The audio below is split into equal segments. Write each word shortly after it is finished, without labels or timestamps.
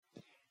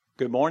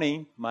Good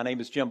morning. My name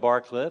is Jim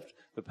Barcliff,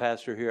 the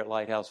pastor here at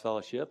Lighthouse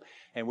Fellowship,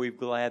 and we're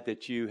glad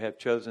that you have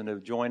chosen to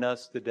join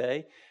us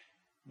today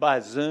by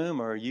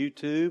Zoom or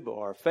YouTube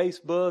or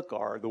Facebook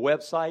or the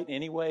website.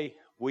 Any way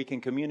we can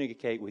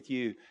communicate with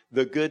you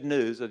the good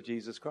news of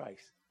Jesus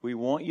Christ. We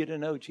want you to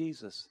know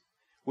Jesus.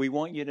 We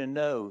want you to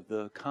know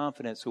the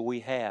confidence that we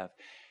have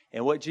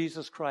and what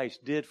Jesus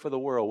Christ did for the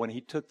world when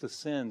he took the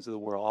sins of the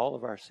world, all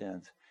of our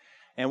sins.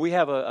 And we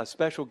have a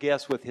special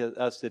guest with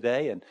us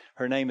today, and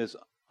her name is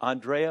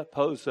Andrea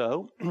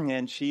Pozo,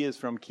 and she is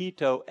from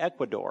Quito,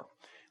 Ecuador.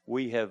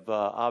 We have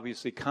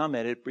obviously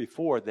commented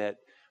before that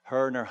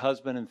her and her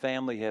husband and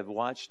family have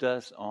watched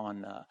us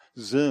on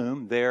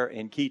Zoom there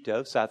in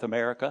Quito, South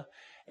America.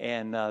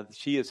 And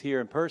she is here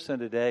in person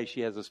today.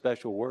 She has a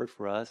special word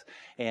for us.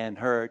 And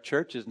her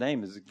church's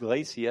name is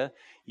Iglesia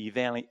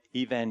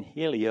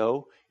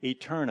Evangelio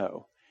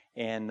Eterno.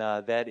 And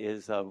that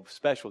is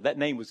special. That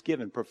name was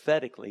given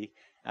prophetically,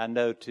 I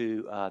know,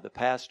 to the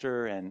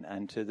pastor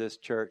and to this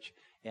church.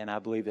 And I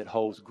believe it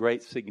holds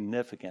great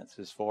significance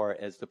as far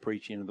as the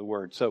preaching of the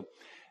word. So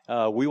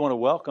we want to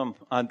welcome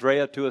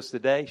Andrea to us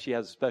today. She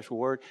has a special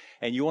word.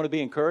 And you want to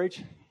be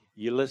encouraged?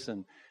 You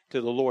listen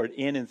to the Lord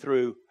in and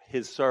through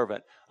his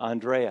servant,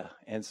 Andrea.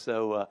 And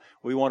so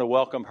we want to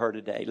welcome her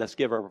today. Let's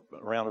give her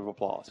a round of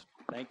applause.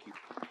 Thank you.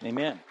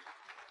 Amen.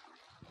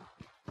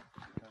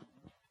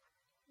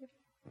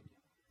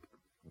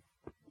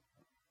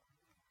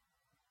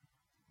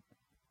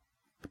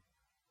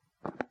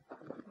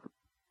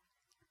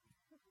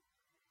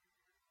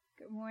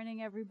 Good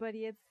morning,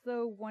 everybody. It's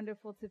so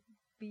wonderful to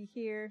be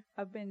here.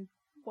 I've been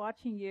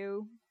watching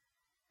you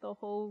the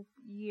whole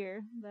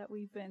year that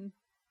we've been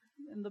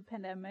in the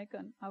pandemic,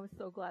 and I was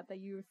so glad that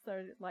you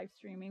started live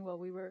streaming while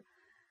we were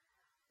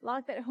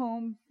locked at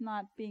home,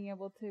 not being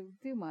able to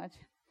do much.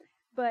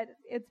 But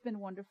it's been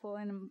wonderful,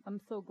 and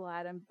I'm so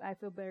glad. I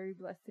feel very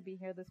blessed to be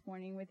here this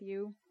morning with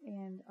you.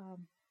 And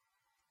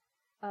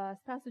as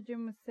Pastor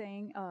Jim was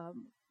saying,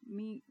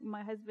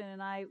 my husband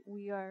and I,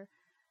 we are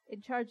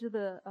in charge of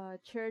the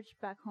church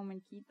back home in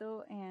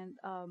Quito, and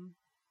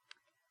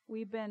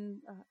we've been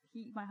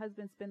my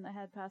husband's been the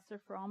head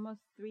pastor for almost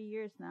 3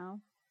 years now.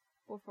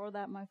 Before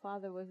that, my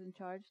father was in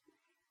charge,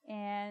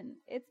 and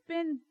it's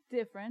been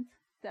different,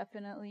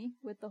 definitely,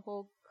 with the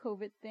whole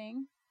COVID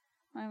thing.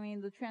 I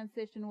mean, the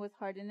transition was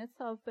hard in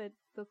itself, but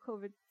the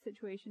COVID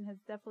situation has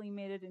definitely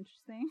made it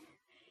interesting.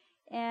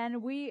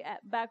 And we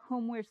back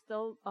home, we're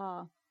still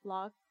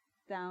locked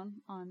down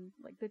on,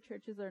 like, the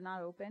churches are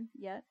not open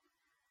yet.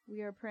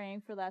 We are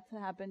praying for that to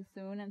happen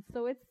soon. And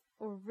so it's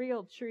a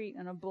real treat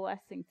and a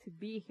blessing to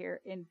be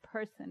here in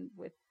person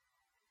with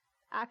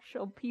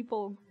actual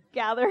people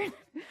gathered.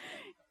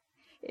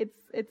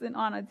 It's an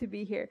honor to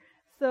be here.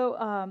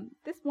 So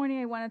this morning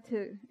I wanted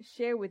to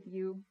share with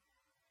you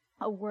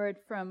a word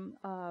from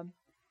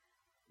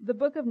the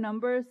book of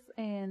Numbers,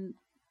 and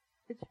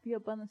it should be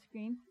up on the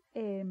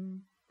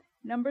screen.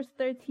 Numbers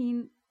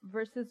 13,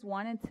 verses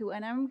 1 and 2.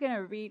 And I'm going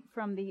to read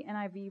from the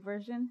NIV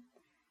version,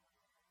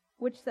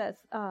 which says,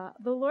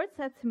 the Lord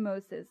said to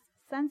Moses,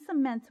 "Send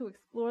some men to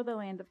explore the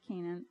land of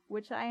Canaan,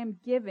 which I am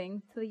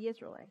giving to the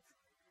Israelites.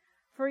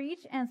 For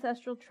each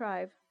ancestral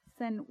tribe,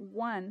 send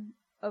one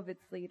of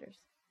its leaders."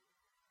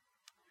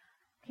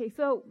 Okay,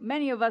 so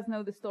many of us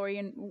know the story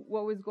and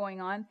what was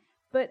going on,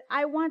 but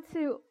I want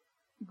to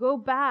go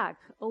back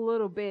a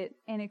little bit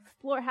and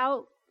explore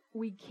how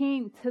we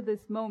came to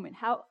this moment.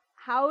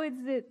 How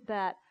is it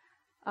that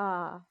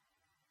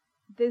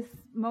this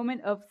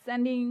moment of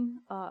sending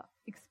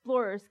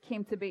explorers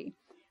came to be?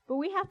 But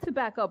we have to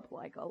back up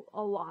like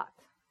a lot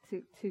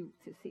to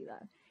see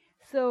that.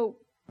 So,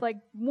 like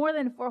more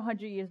than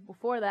 400 years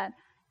before that,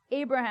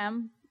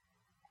 Abraham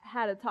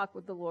had a talk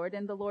with the Lord,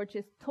 and the Lord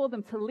just told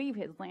him to leave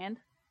his land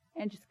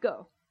and just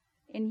go.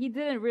 And he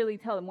didn't really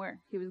tell him where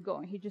he was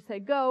going. He just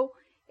said, go.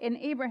 And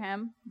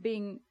Abraham,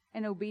 being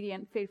an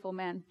obedient, faithful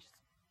man, just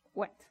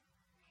went.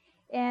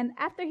 And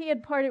after he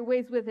had parted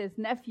ways with his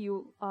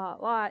nephew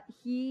Lot,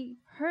 he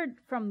heard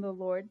from the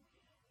Lord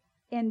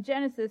in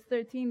Genesis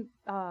 13,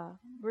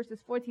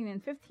 verses 14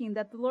 and 15,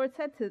 that the Lord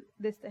said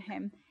this to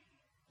him.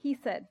 He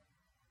said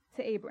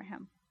to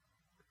Abraham,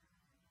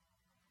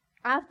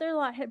 after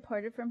Lot had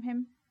parted from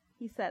him,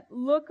 he said,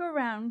 "Look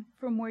around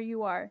from where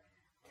you are,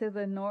 to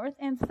the north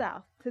and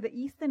south, to the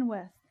east and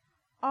west.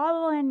 All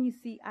the land you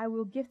see I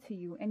will give to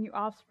you and your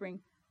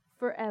offspring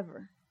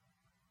forever."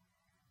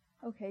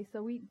 Okay,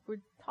 so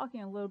we're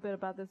talking a little bit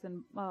about this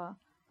in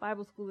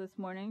Bible school this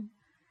morning.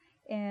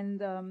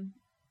 And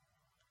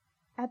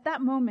at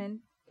that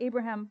moment,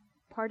 Abraham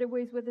parted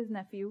ways with his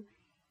nephew,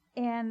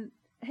 and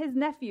his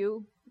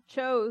nephew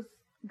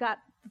got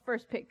the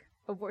first pick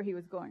of where he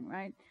was going,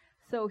 right?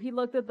 So he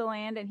looked at the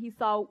land and he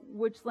saw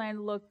which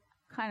land looked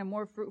kind of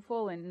more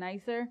fruitful and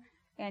nicer,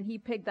 and he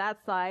picked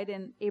that side,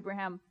 and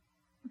Abraham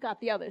got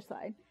the other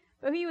side.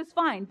 But he was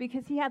fine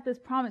because he had this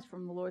promise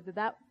from the Lord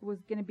that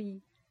was going to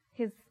be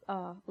his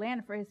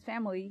land for his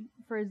family,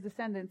 for his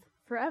descendants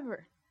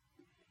forever.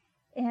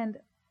 And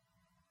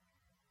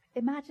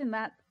imagine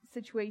that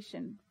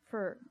situation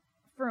for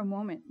a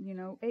moment. You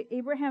know,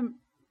 Abraham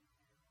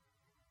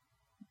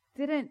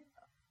didn't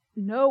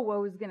know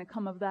what was going to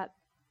come of that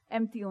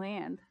empty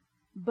land,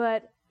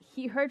 but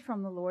he heard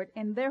from the Lord,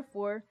 and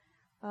therefore,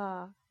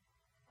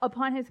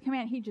 upon his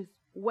command, he just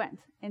went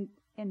and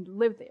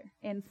lived there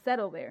and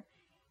settled there.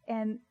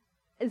 And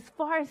as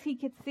far as he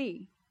could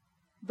see,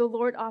 the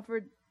Lord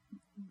offered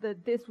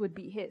that this would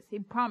be his. He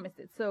promised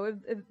it. So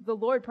if the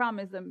Lord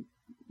promised them,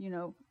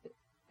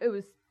 it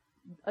was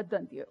a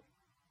done deal.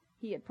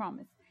 He had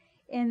promised.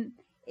 And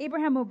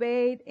Abraham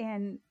obeyed,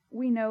 and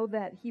we know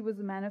that he was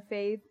a man of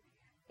faith,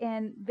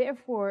 and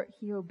therefore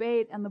he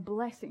obeyed, and the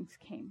blessings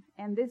came.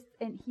 And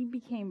he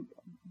became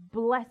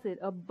blessed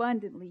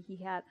abundantly. He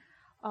had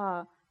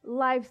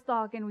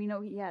livestock, and we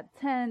know he had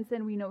tents,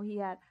 and we know he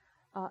had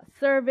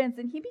servants,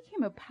 and he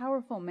became a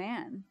powerful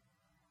man.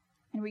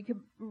 And we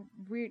could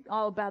read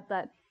all about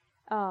that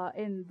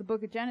in the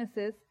book of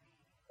Genesis.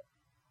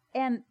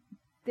 And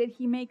did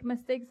he make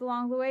mistakes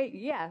along the way?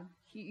 Yeah,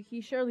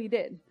 he surely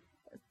did.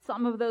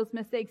 Some of those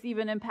mistakes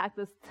even impact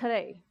us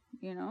today,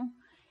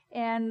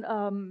 And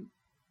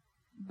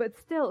but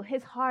still,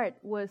 his heart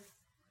was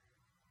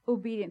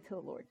obedient to the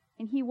Lord,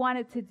 and he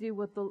wanted to do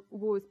what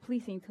was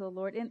pleasing to the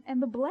Lord.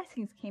 And the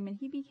blessings came, and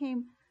he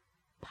became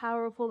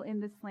powerful in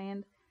this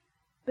land.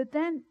 But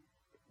then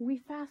we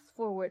fast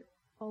forward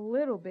a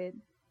little bit,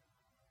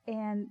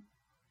 and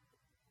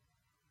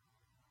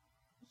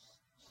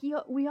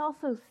we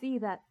also see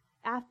that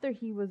after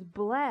he was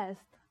blessed,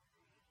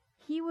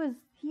 he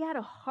had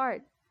a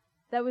heart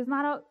that was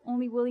not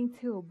only willing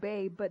to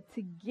obey, but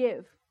to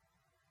give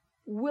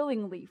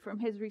willingly from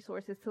his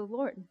resources to the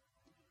Lord.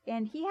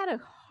 And he had a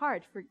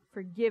heart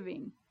for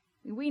giving.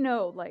 And we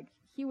know,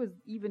 he was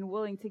even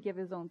willing to give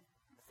his own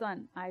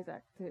son,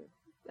 Isaac,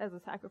 as a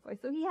sacrifice.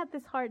 So he had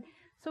this heart.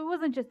 So it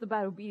wasn't just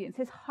about obedience.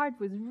 His heart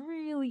was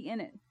really in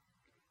it.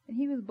 And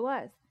he was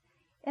blessed.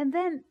 And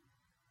then,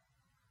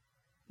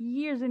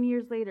 years and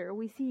years later,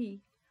 we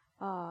see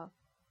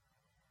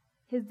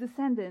his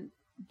descendant,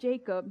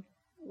 Jacob,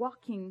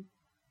 walking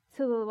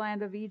to the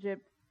land of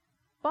Egypt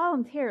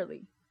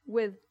voluntarily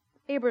with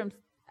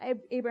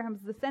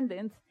Abraham's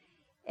descendants.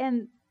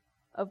 And,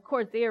 of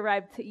course, they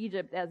arrived to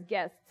Egypt as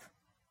guests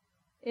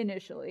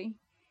initially.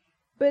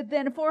 But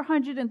then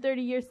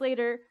 430 years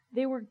later,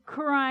 they were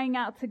crying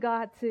out to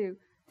God to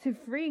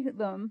free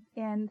them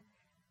and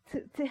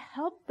to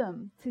help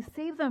them, to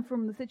save them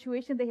from the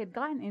situation they had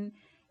gotten in,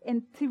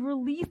 and to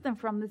release them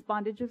from this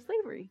bondage of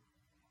slavery.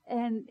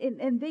 And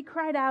they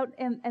cried out,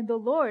 and the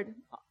Lord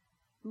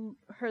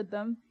heard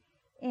them.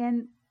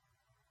 And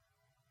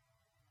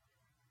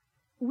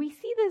we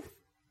see this,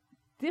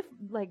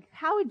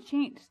 how it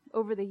changed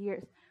over the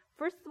years.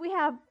 First, we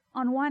have,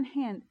 on one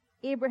hand,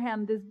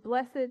 Abraham, this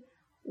blessed,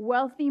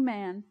 wealthy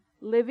man,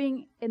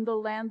 living in the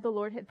land the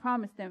Lord had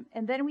promised him.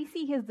 And then we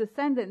see his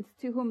descendants,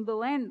 to whom the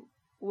land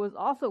was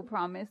also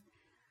promised,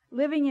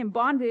 living in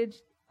bondage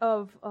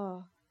of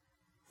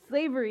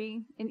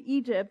slavery in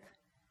Egypt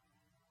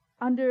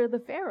under the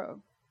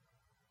Pharaoh.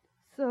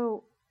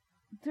 So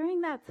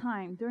during that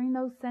time, during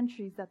those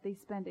centuries that they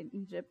spent in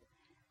Egypt,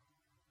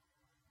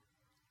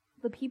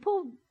 the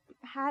people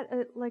had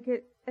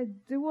a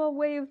dual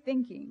way of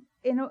thinking.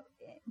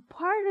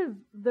 Part of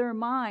their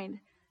mind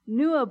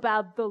knew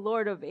about the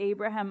Lord of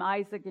Abraham,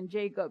 Isaac, and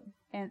Jacob,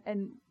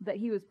 and that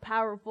he was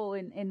powerful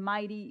and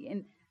mighty,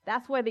 and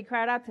that's why they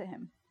cried out to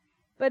him.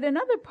 But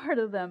another part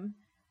of them,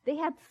 they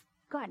had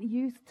gotten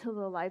used to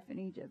the life in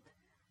Egypt,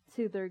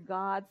 to their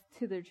gods,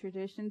 to their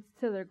traditions,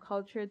 to their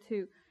culture,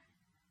 to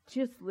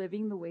just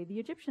living the way the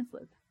Egyptians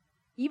lived.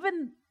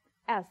 Even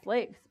as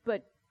slaves,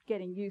 but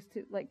getting used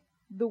to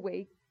the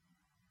way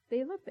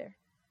they lived there.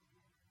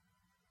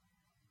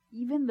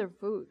 Even their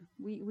food.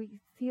 We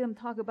see them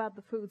talk about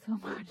the food so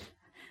much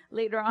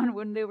later on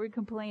when they were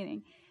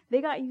complaining.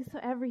 They got used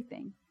to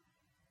everything.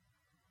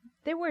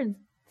 They weren't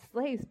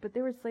slaves, but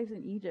they were slaves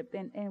in Egypt.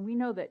 And we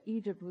know that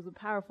Egypt was a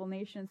powerful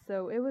nation,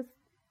 so it was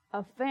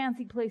a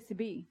fancy place to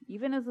be.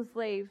 Even as a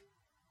slave,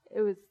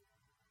 it was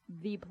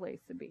the place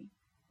to be.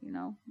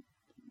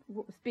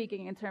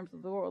 Speaking in terms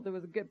of the world, it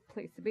was a good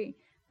place to be.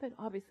 But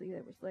obviously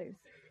they were slaves.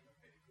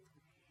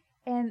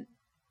 And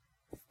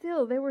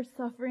still, they were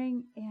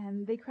suffering,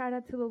 and they cried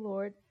out to the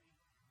Lord,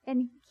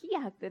 and he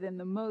acted in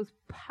the most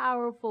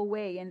powerful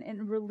way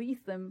and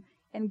released them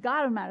and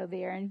got them out of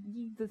there, and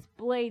he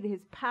displayed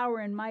his power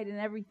and might and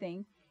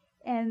everything.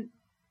 And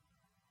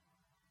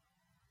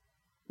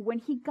when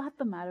he got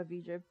them out of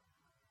Egypt,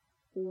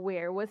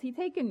 where was he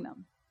taking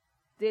them?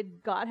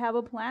 Did God have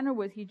a plan, or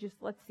was he just,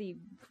 let's see,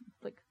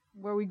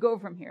 where we go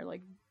from here?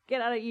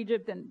 Get out of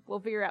Egypt and we'll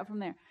figure out from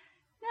there.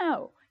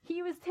 No,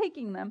 he was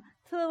taking them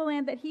to the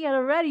land that he had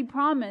already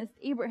promised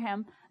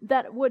Abraham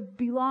that would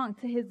belong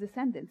to his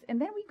descendants. And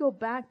then we go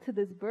back to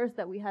this verse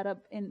that we had up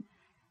in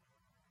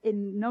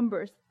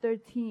Numbers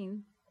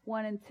 13,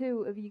 1 and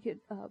 2. If you could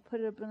put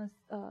it up on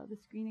the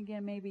screen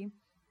again, maybe.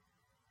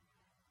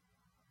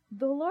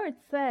 The Lord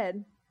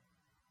said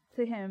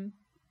to him,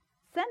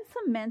 "Send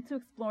some men to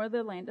explore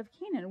the land of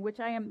Canaan, which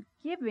I am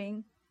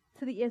giving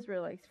to the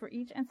Israelites. For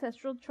each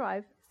ancestral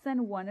tribe,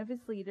 send one of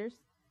its leaders."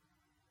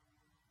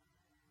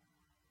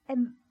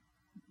 And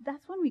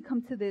that's when we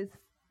come to this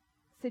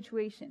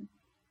situation.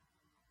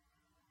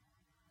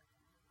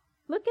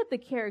 Look at the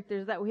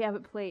characters that we have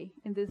at play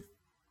in this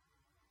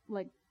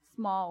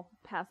small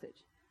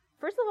passage.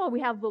 First of all, we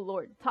have the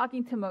Lord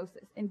talking to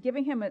Moses and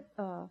giving him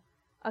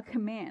a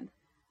command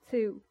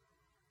to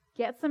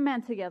get some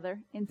men together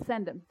and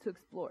send them to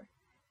explore.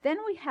 Then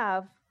we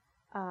have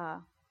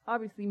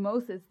obviously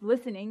Moses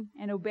listening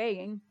and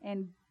obeying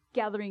and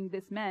gathering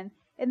these men.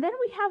 And then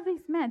we have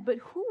these men. But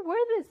who were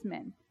these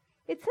men?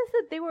 It says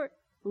that they were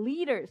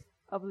leaders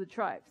of the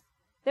tribes.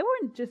 They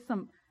weren't just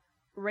some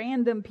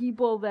random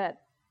people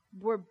that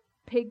were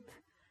picked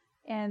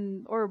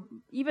or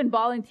even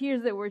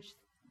volunteers that were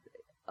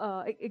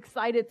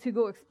excited to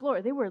go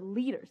explore. They were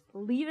leaders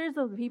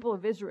of the people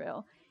of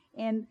Israel.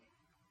 And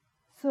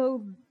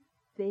so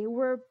they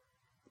were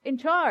in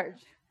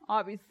charge,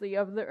 obviously,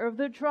 of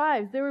their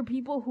tribes. There were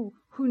people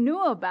who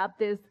knew about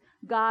this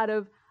God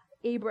of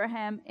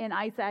Abraham and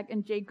Isaac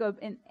and Jacob,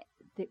 and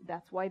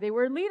that's why they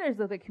were leaders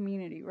of the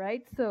community,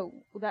 right? So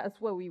that's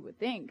what we would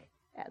think,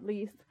 at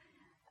least,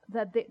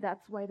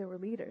 that's why they were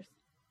leaders.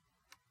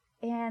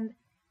 And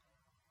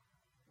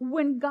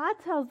when God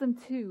tells them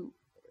through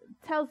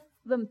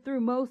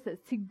Moses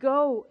to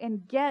go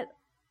and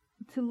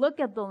to look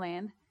at the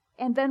land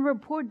and then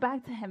report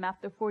back to him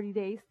after 40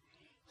 days,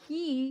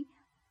 he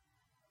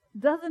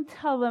doesn't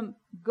tell them,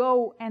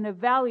 go and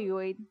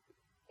evaluate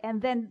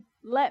and then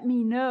let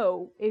me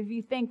know if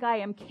you think I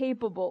am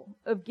capable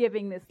of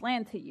giving this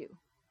land to you.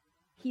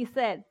 He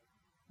said,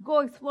 go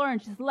explore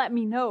and just let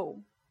me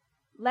know.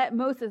 Let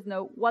Moses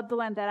know what the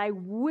land that I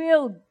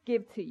will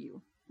give to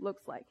you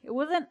looks like. It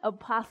wasn't a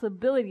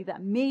possibility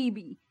that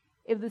maybe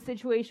if the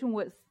situation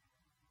was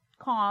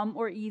calm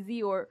or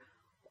easy or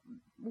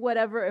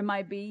whatever it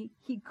might be,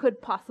 he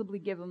could possibly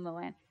give them the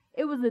land.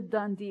 It was a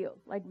done deal,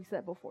 like we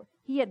said before.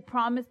 He had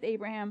promised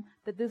Abraham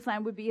that this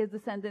land would be his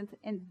descendants,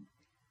 and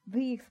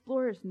the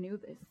explorers knew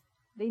this.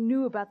 They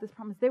knew about this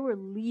promise. They were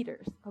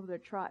leaders of their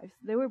tribes.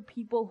 They were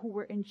people who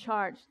were in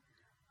charge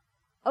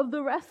of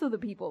the rest of the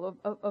people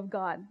of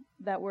God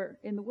that were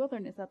in the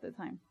wilderness at the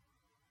time.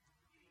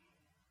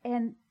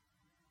 And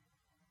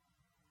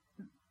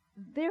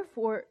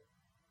therefore,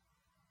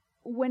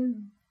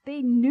 when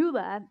they knew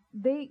that,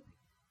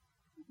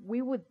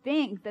 we would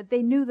think that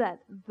they knew that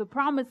the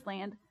promised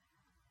land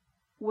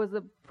was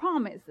a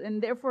promise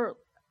and therefore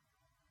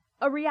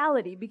a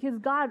reality, because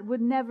God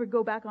would never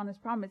go back on his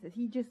promises.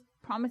 He just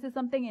promises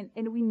something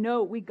and we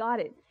know we got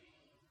it.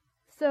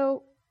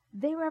 So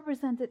they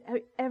represented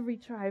every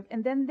tribe,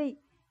 and then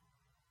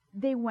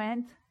they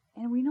went,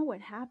 and we know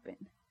what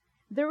happened.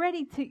 They're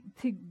ready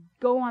to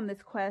go on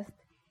this quest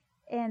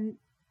and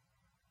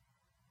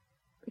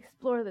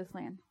explore this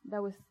land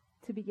that was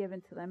to be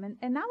given to them.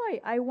 And now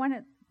I want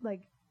to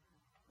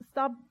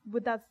stop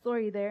with that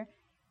story there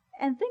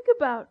and think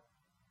about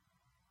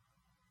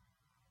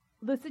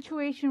the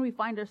situation we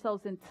find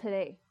ourselves in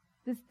today.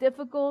 This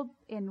difficult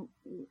and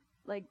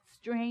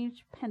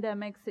strange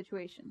pandemic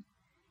situation.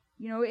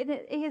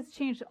 It has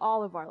changed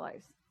all of our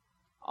lives.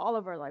 All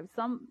of our lives.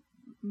 Some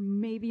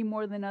maybe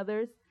more than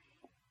others.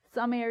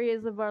 Some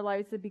areas of our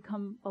lives have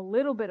become a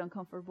little bit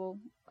uncomfortable.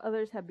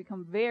 Others have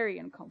become very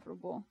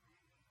uncomfortable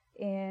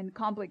and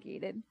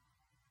complicated.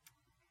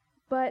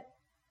 But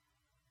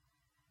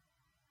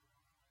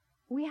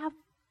we have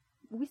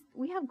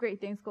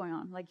great things going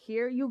on. Like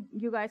here,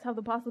 you guys have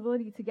the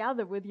possibility to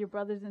gather with your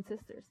brothers and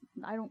sisters.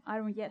 I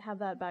don't yet have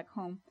that back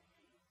home.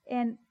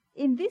 And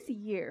in this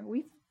year,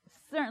 we've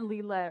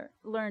certainly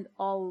learned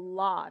a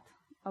lot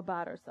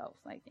about ourselves,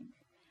 I think.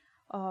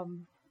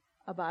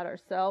 About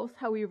ourselves,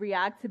 how we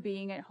react to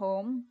being at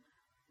home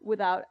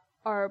without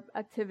our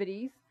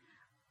activities,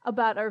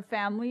 about our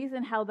families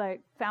and how the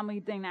family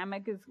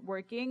dynamic is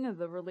working,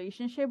 the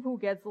relationship, who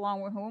gets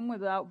along with whom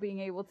without being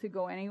able to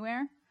go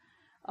anywhere,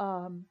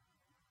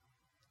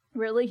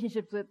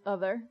 relationships with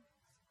others,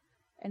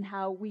 and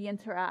how we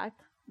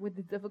interact with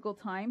the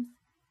difficult times.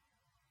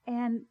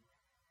 And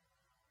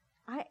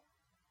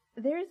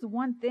there's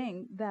one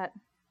thing that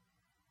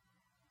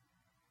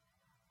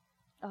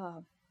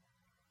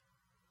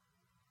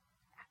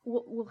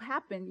will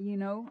happen,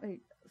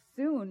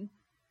 soon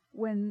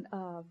when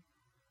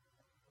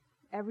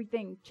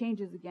everything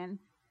changes again.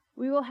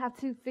 We will have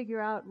to figure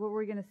out what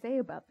we're going to say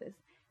about this.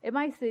 In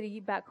my city,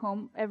 back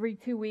home, every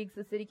 2 weeks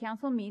the city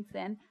council meets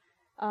and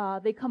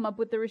they come up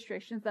with the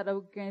restrictions that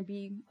are going to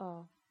be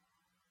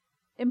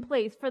in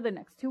place for the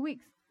next 2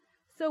 weeks.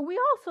 So we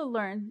also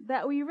learned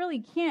that we really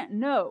can't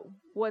know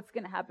what's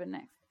going to happen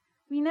next.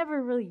 We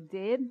never really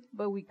did,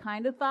 but we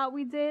kind of thought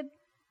we did.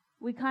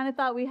 We kind of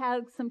thought we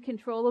had some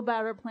control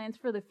about our plans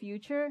for the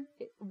future.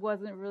 It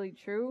wasn't really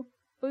true.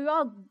 But we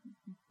all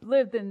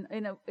lived in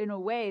a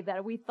way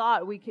that we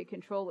thought we could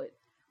control it.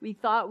 We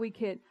thought we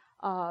could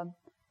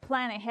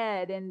plan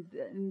ahead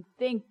and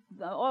think,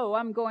 oh,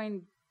 I'm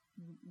going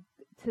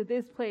to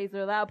this place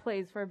or that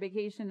place for a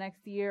vacation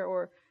next year,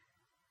 or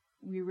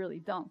we really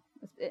don't.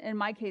 In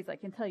my case, I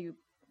can tell you,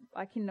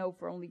 I can know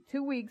for only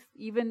 2 weeks,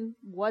 even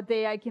what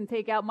day I can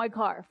take out my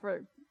car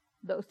for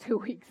those 2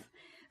 weeks.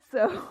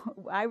 So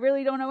I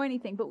really don't know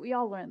anything, but we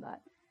all learned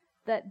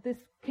that this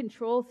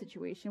control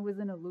situation was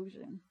an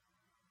illusion,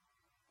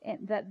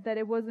 and that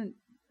it wasn't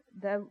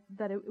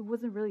it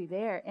wasn't really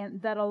there,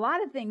 and that a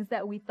lot of things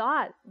that we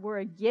thought were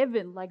a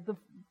given, like the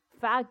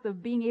fact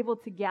of being able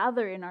to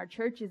gather in our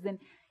churches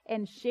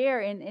and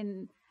share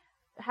and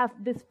have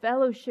this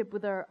fellowship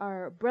with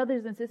our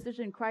brothers and sisters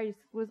in Christ,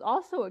 was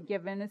also a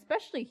given,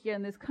 especially here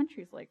in this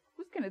country. It's like,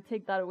 who's going to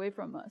take that away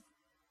from us?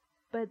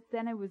 But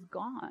then it was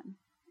gone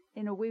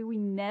in a way we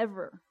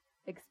never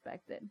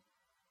expected.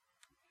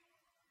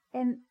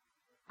 And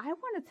I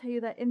want to tell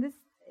you that in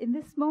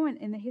this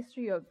moment in the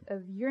history of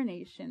your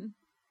nation,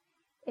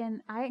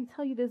 and I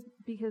tell you this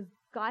because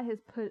God has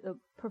put a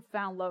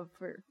profound love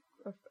for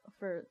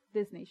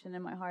this nation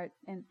in my heart,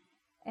 and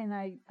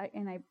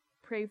I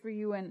pray for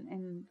you,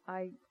 and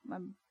I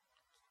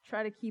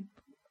try to keep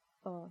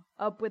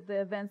up with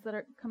the events that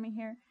are coming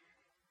here.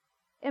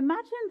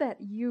 Imagine that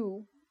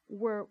you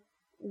were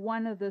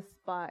one of the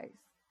spies,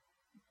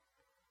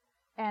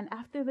 and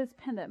after this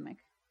pandemic,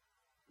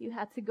 you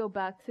had to go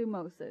back to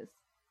Moses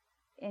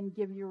and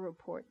give your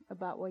report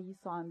about what you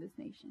saw in this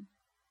nation.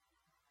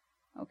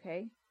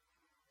 Okay?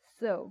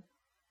 So,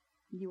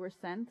 you were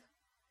sent,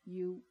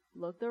 you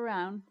looked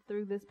around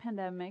through this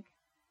pandemic,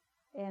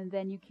 and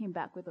then you came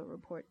back with a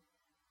report.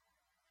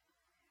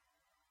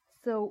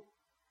 So,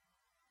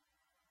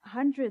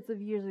 hundreds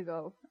of years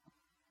ago,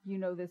 you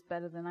know this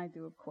better than I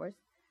do, of course,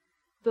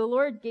 the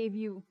Lord gave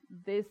you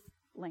this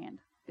land,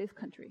 this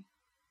country,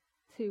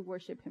 to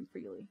worship Him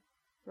freely,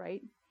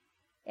 right?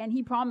 And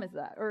He promised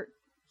that, or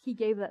He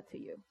gave that to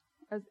you.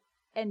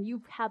 And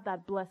you've had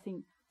that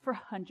blessing for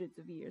hundreds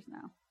of years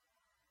now,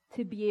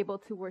 to be able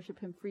to worship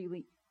Him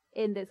freely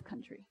in this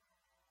country.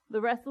 The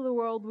rest of the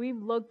world,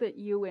 we've looked at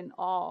you in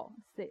awe,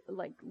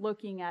 like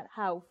looking at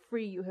how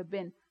free you have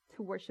been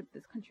to worship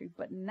this country.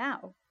 But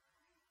now,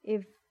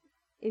 if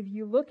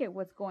you look at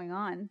what's going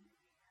on,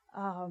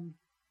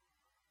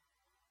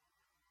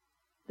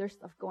 there's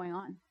stuff going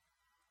on.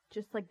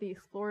 Just like the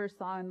explorers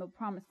saw in the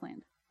Promised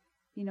Land.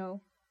 You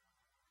know,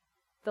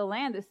 the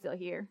land is still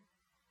here.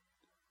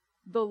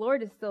 The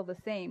Lord is still the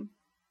same.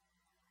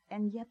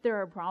 And yet there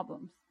are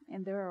problems.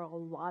 And there are a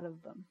lot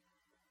of them.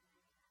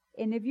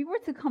 And if you were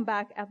to come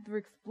back after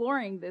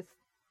exploring this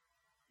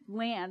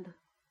land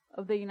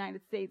of the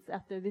United States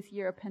after this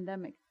year of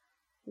pandemic,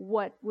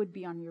 what would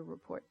be on your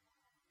report?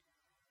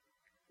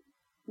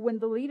 When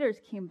the leaders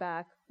came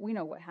back, we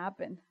know what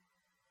happened.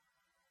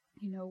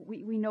 You know,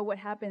 we know what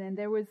happened, and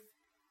there was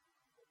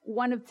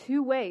one of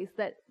two ways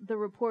that the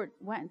report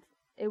went.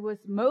 It was,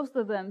 most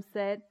of them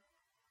said,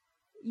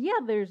 yeah,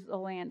 there's a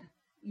land.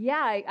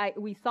 Yeah,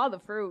 we saw the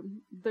fruit.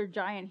 They're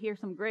giant. Here's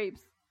some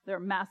grapes. They're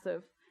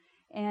massive.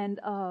 And,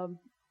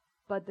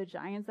 but the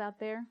giants out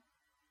there,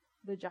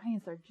 the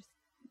giants are just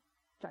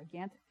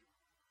gigantic.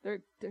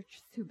 They're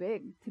just too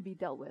big to be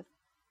dealt with.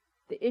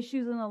 The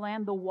issues in the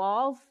land, the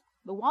walls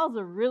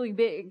are really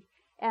big.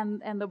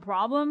 And the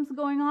problems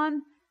going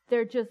on,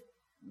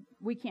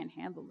 we can't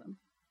handle them.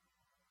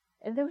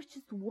 And there was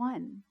just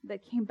one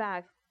that came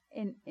back,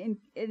 and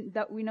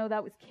that we know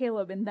that was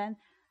Caleb. And then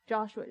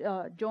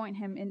Joshua joined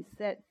him and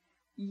said,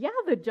 yeah,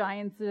 the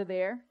giants are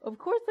there. Of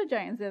course the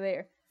giants are there.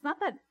 It's not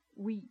that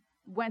we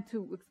went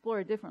to explore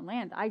a different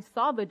land. I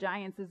saw the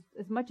giants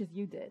as much as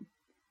you did.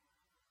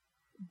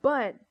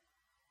 But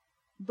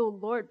the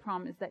Lord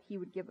promised that He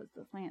would give us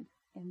this land,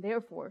 and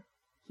therefore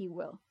He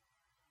will.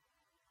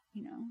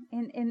 You know,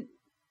 and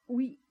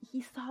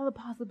He saw the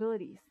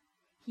possibilities.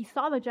 He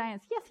saw the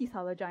giants. Yes, He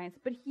saw the giants,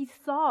 but He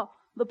saw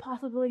the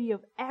possibility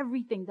of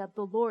everything that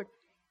the Lord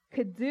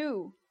could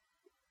do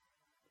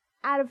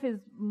out of His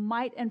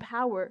might and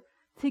power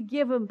to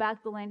give them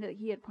back the land that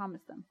He had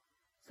promised them,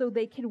 so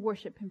they could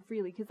worship Him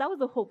freely. Because that was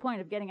the whole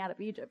point of getting out of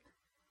Egypt.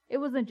 It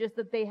wasn't just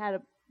that they had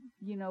a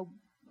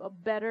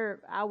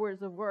better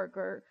hours of work,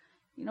 or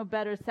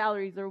better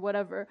salaries or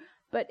whatever,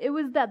 but it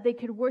was that they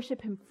could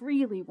worship Him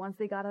freely once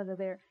they got out of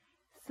there.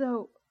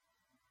 So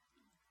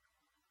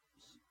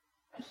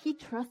he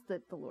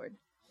trusted the Lord.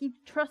 He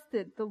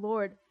trusted the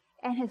Lord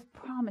and His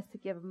promise to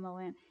give him the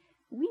land.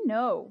 We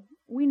know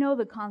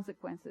the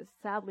consequences,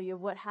 sadly,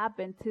 of what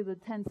happened to the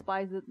 10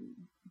 spies that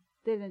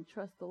didn't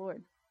trust the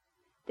Lord.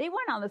 They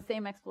went on the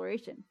same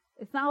exploration.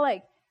 It's not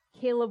like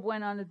Caleb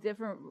went on a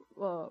different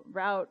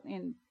route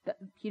and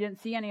he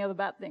didn't see any of the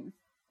bad things.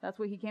 That's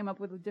why he came up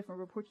with a different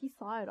report. He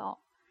saw it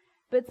all.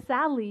 But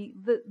sadly,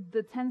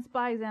 the 10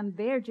 spies and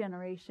their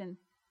generation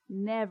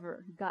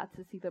never got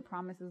to see the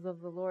promises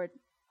of the Lord,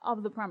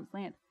 of the promised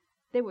land.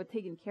 They were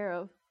taken care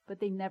of, but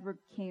they never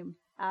came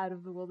out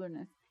of the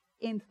wilderness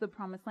into the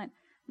promised land.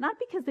 Not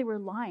because they were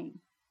lying,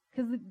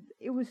 because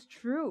it was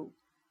true.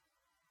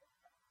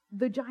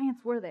 The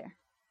giants were there.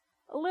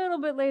 A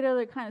little bit later,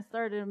 they kind of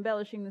started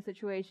embellishing the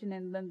situation,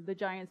 and then the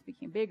giants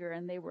became bigger,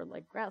 and they were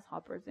like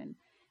grasshoppers, and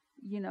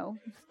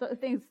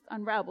things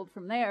unraveled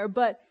from there.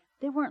 But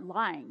they weren't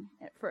lying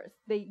at first.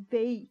 They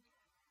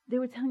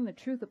were telling the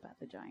truth about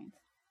the giants.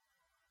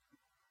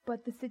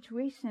 But the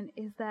situation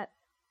is that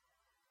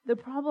The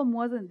problem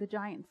wasn't the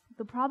giants.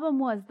 The problem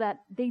was that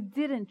they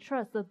didn't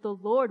trust that the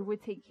Lord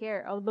would take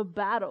care of the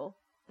battle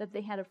that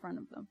they had in front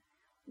of them.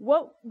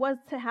 What was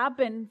to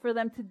happen for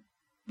them to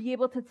be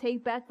able to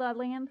take back that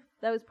land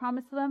that was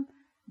promised to them?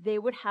 They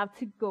would have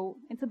to go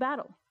into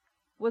battle.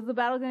 Was the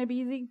battle going to be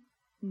easy?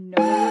 No,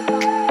 it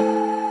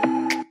was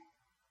not.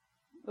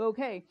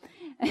 Okay.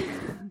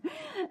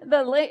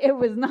 It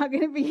was not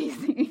going to be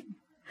easy.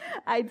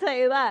 I tell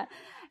you that.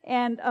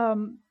 And,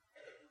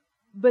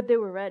 but they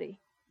were ready.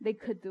 They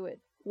could do it.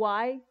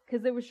 Why?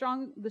 Because they were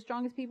strong, the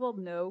strongest people?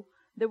 No.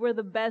 They were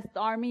the best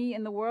army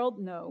in the world?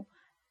 No.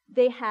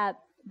 They had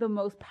the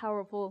most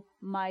powerful,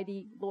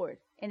 mighty Lord.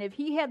 And if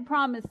he had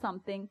promised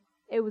something,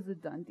 it was a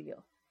done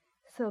deal.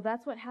 So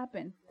that's what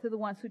happened to the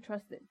ones who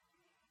trusted.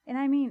 And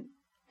I mean,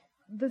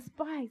 the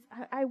spies,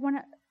 I want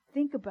to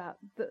think about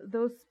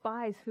those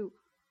spies who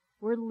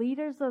were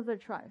leaders of their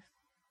tribes.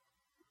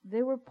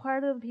 They were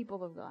part of the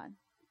people of God.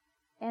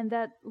 And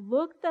that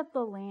looked at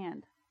the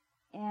land,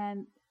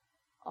 and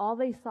all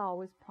they saw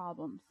was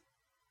problems.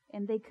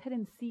 And they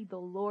couldn't see the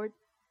Lord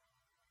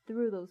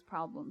through those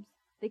problems.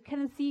 They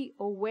couldn't see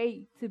a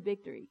way to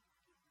victory.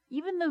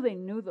 Even though they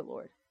knew the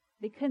Lord,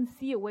 they couldn't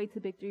see a way to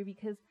victory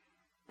because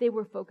they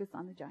were focused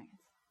on the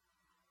giants.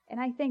 And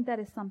I think that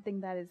is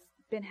something that has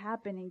been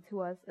happening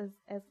to us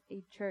as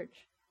a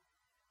church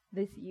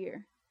this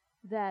year.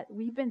 That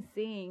we've been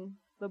seeing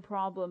the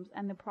problems,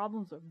 and the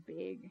problems are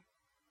big.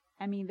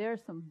 I mean, there are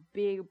some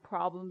big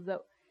problems that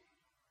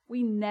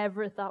we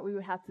never thought we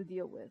would have to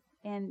deal with.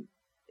 And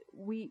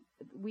we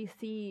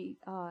see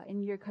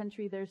in your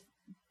country there's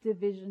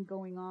division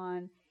going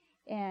on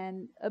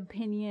and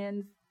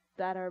opinions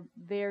that are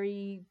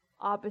very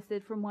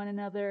opposite from one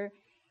another,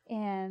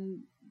 and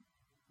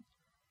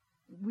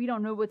we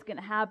don't know what's going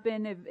to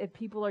happen, if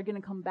people are going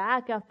to come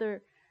back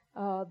after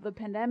the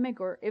pandemic,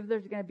 or if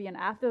there's going to be an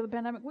after the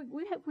pandemic.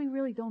 We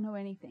really don't know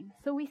anything.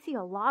 So we see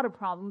a lot of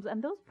problems,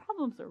 and those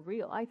problems are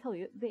real. I tell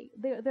you,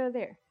 they're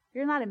there.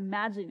 You're not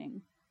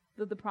imagining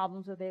that the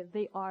problems are there.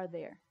 They are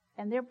there,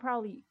 and they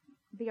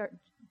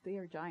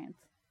are giants.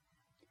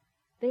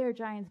 They are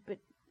giants, but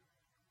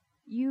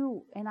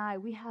you and I,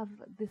 we have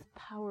this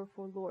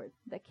powerful Lord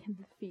that can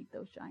defeat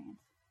those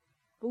giants.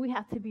 But we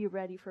have to be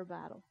ready for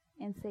battle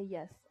and say,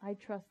 yes, I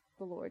trust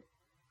the Lord.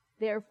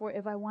 Therefore,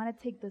 if I want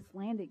to take this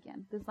land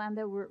again, this land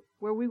that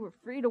where we were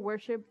free to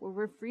worship, where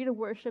we're free to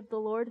worship the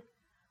Lord,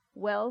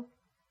 well,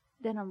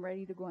 then I'm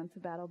ready to go into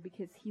battle,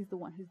 because he's the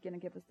one who's going to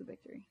give us the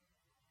victory.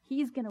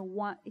 He's going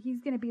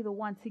to be the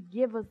one to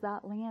give us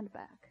that land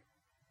back,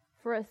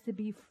 for us to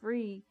be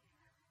free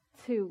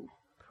to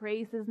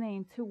praise his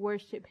name, to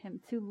worship him,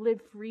 to live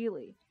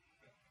freely.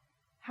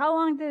 How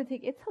long did it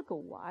take? It took a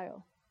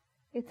while.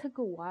 It took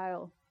a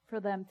while for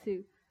them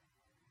to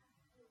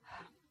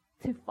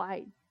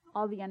fight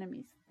all the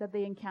enemies that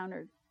they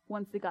encountered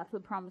once they got to the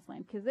promised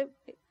land. Because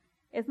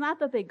it's not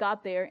that they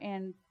got there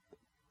and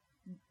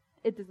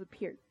it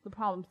disappeared. The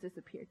problems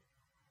disappeared.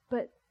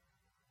 But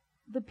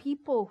the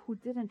people who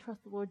didn't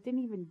trust the Lord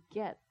didn't even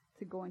get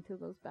to go into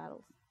those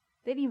battles.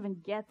 They didn't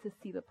even get to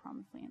see the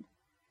promised land.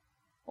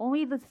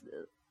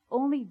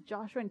 Only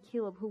Joshua and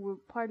Caleb, who were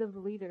part of the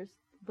leaders,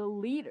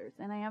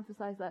 and I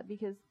emphasize that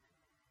because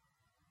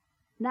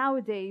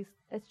nowadays,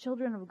 as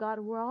children of God,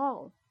 we're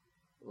all,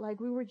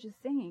 like we were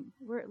just saying,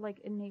 we're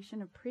like a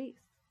nation of priests.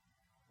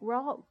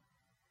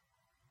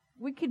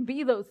 We could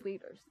be those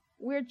leaders.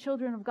 We're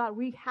children of God.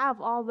 We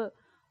have all the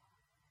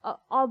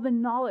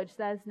knowledge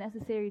that is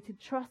necessary to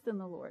trust in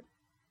the Lord,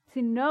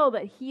 to know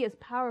that he is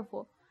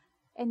powerful.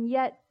 And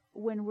yet,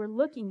 when we're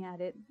looking at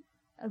it,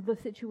 the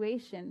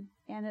situation,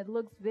 and it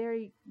looks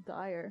very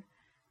dire,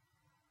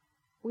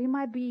 we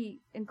might be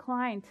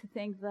inclined to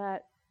think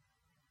that,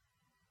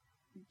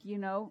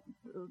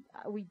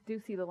 we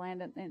do see the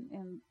land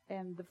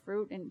and the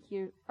fruit, and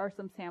here are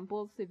some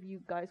samples if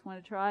you guys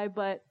want to try,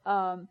 but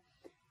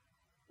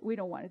we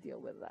don't want to deal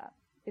with that.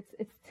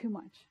 It's too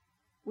much.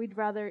 We'd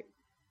rather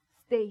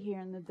stay here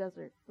in the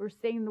desert, or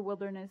stay in the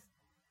wilderness,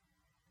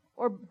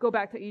 or go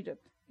back to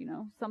Egypt,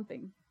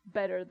 something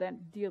better than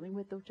dealing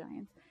with those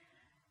giants.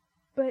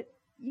 But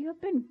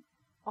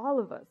all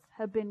of us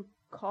have been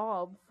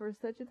called for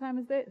such a time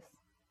as this.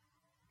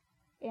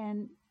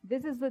 And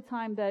this is the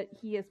time that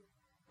he is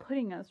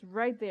putting us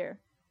right there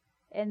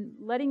and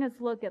letting us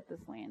look at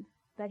this land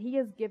that he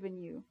has given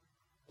you.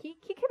 He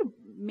could have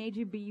made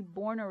you be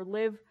born or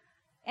live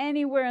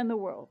anywhere in the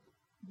world.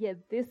 Yet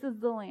this is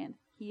the land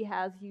he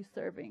has you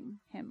serving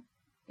him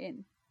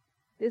in.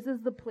 This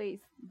is the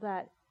place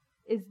that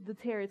is the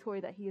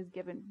territory that he has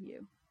given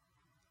you.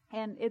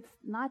 And it's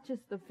not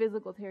just the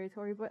physical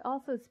territory, but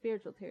also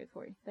spiritual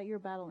territory that you're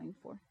battling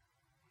for.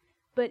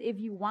 But if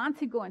you want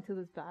to go into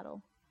this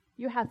battle,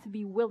 you have to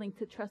be willing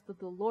to trust that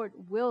the Lord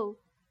will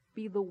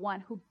be the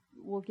one who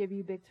will give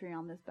you victory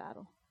on this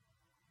battle.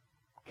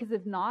 Because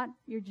if not,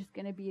 you're just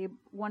going to be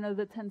one of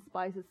the 10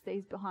 spies that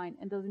stays behind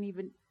and doesn't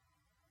even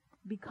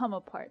become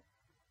a part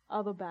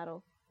of the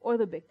battle or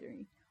the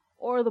victory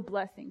or the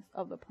blessings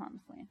of the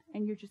promised land.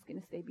 And you're just going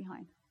to stay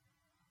behind.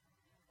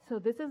 So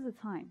this is the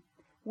time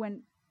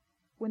when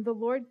when the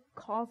Lord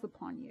calls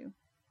upon you,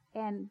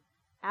 and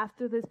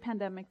after this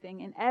pandemic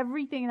thing and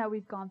everything that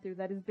we've gone through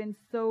that has been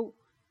so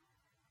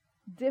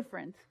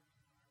different,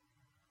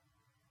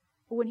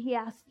 when he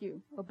asks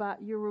you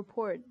about your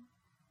report,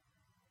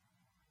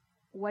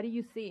 what do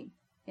you see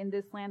in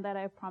this land that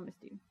I've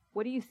promised you?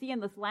 What do you see in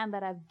this land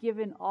that I've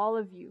given all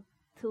of you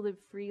to live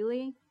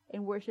freely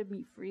and worship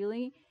me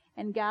freely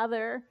and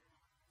gather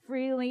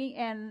freely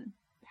and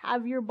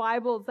have your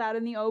Bibles out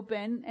in the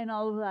open and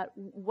all of that?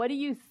 What do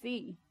you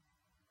see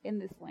in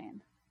this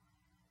land?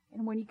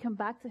 And when you come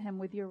back to him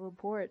with your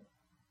report,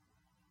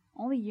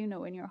 only you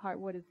know in your heart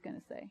what it's going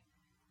to say.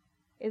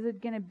 Is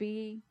it going to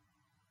be,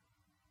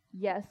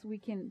 yes, we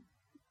can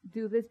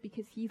do this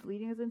because he's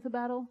leading us into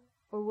battle?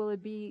 Or will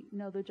it be,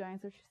 no, the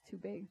giants are just too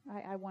big.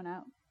 I want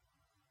out.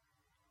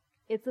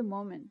 It's a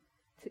moment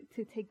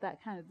to take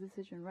that kind of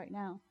decision right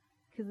now,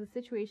 because the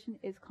situation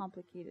is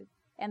complicated.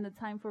 And the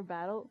time for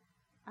battle,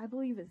 I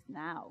believe, is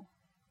now,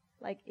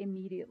 like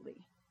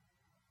immediately.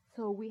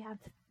 So we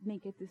have to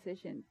make a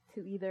decision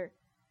to either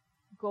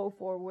go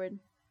forward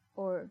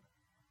or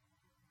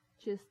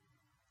just,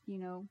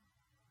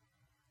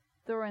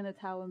 throw in the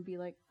towel and be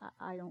like,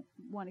 I don't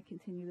want to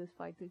continue this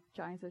fight. The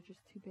giants are just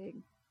too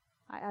big.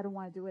 I don't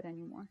want to do it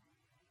anymore.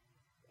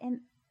 And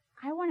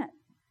I want to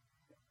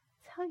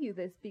tell you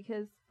this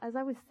because, as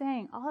I was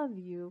saying, all of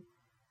you,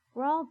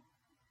 we're all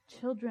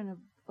children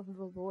of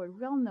the Lord.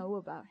 We all know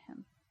about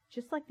him,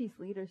 just like these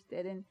leaders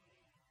did.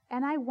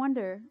 And I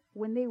wonder,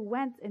 when they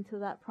went into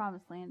that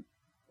promised land,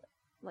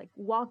 like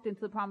walked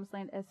into the promised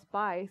land as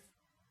spies,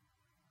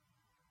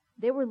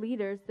 they were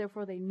leaders,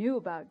 therefore they knew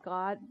about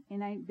God,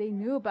 and they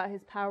knew about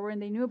his power,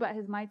 and they knew about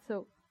his might.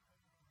 So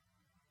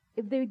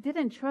if they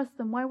didn't trust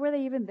him, why were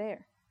they even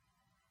there?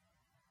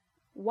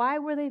 Why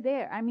were they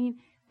there? I mean,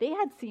 they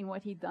had seen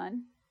what he'd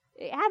done.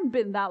 It hadn't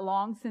been that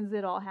long since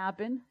it all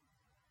happened.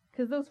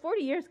 Because those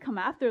 40 years come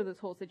after this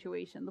whole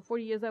situation. The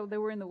 40 years that they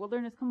were in the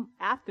wilderness come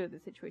after the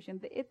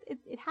situation.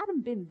 It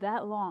hadn't been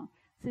that long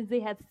since they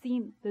had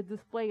seen the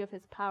display of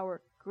his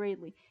power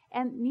greatly.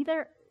 And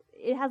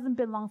it hasn't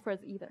been long for us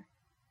either.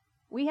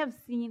 We have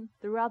seen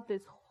throughout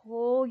this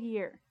whole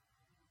year,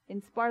 in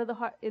spite of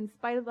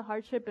the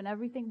hardship and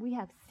everything, we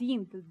have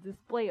seen the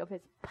display of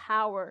his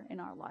power in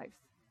our lives.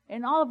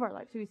 In all of our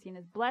lives, we've seen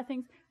his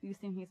blessings, we've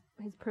seen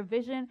his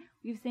provision,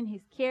 we've seen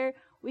his care.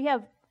 We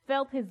have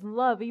felt his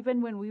love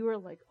even when we were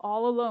like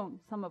all alone,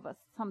 some of us,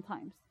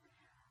 sometimes.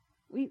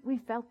 We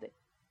felt it.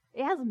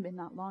 It hasn't been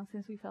that long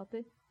since we felt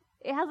it.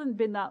 It hasn't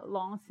been that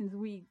long since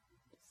we've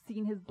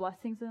seen his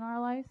blessings in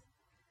our lives.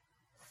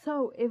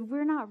 So if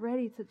we're not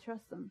ready to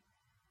trust him,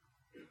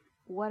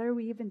 what are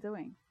we even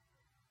doing?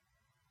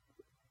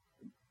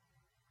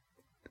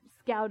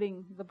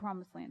 Scouting the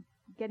promised land,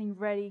 getting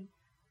ready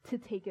to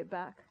take it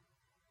back.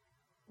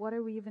 What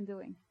are we even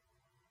doing?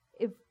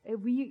 If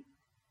we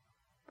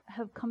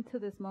have come to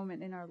this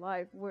moment in our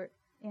life where,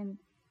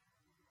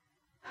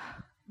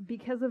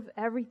 because of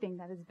everything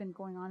that has been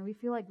going on, we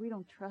feel like we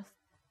don't trust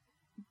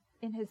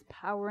in his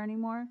power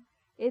anymore,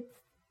 it's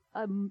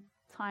a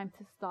time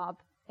to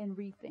stop and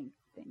rethink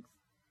things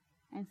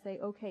and say,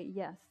 okay,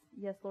 yes,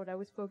 Lord, I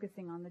was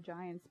focusing on the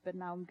giants, but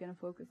now I'm going to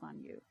focus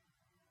on you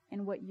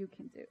and what you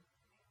can do.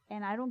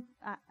 And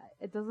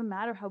it doesn't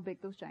matter how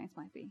big those giants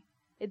might be.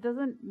 It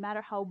doesn't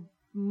matter how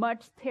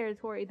much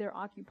territory they're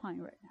occupying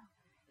right now.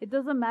 It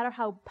doesn't matter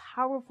how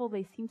powerful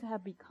they seem to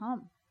have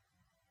become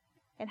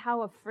and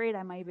how afraid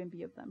I might even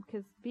be of them.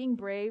 Because being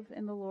brave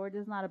in the Lord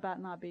is not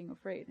about not being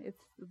afraid.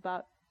 It's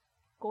about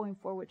going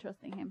forward,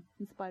 trusting him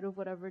in spite of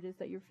whatever it is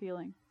that you're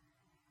feeling.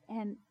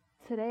 And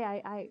today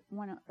I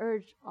want to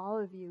urge all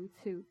of you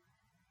to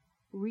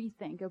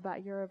rethink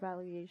about your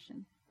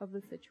evaluation of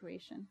the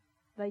situation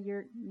that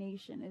your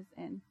nation is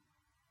in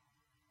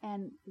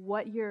and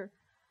what your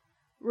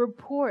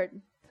report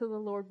to the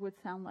Lord would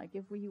sound like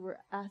if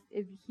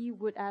he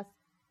would ask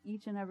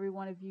each and every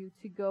one of you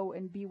to go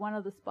and be one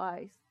of the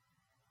spies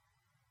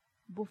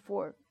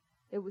before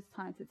it was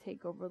time to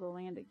take over the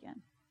land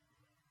again.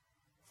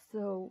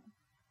 So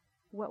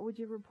what would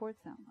your report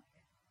sound like?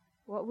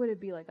 What would it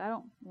be like? I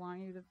don't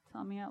want you to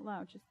tell me out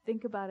loud. Just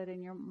think about it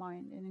in your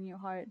mind and in your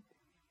heart.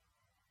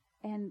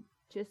 And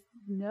just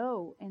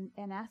know and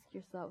ask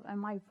yourself,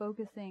 am I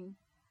focusing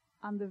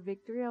on the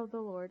victory of the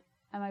Lord?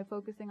 Am I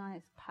focusing on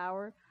his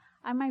power?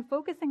 Am I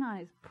focusing on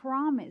his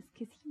promise?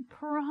 Because he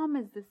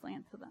promised this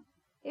land to them.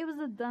 It was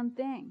a done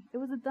thing. It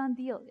was a done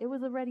deal. It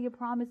was already a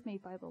promise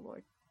made by the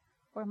Lord.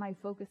 Or am I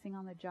focusing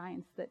on the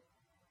giants that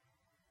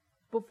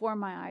before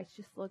my eyes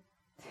just look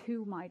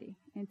too mighty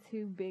and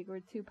too big or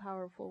too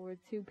powerful or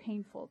too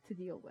painful to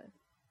deal with?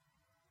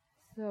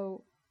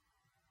 So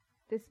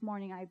this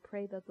morning I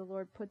pray that the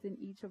Lord puts in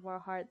each of our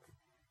hearts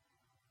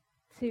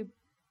to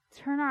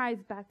turn our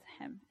eyes back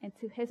to him and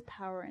to his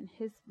power and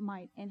his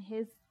might and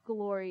his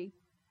glory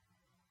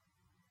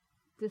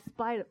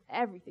despite of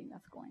everything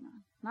that's going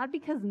on. Not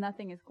because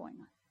nothing is going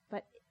on,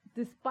 but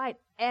despite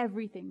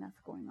everything that's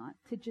going on,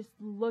 to just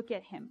look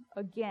at him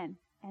again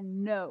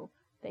and know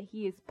that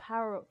he is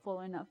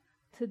powerful enough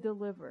to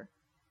deliver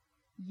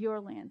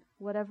your land,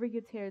 whatever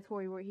your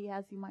territory where he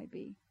has you might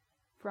be,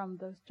 from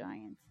those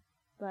giants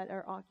that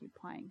are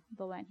occupying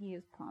the land he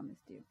has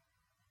promised you.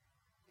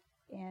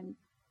 And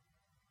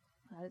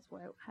that is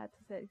what I had to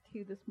say to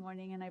you this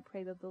morning, and I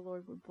pray that the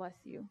Lord would bless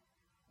you.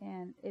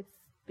 And it's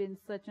been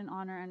such an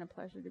honor and a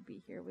pleasure to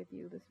be here with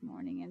you this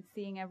morning and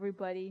seeing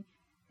everybody,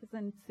 because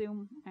on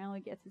Zoom I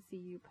only get to see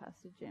you,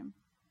 Pastor Jim.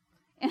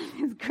 And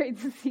it's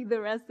great to see the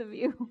rest of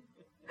you.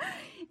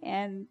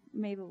 And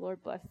may the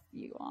Lord bless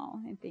you all,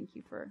 and thank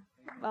you for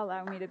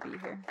allowing me to be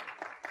here.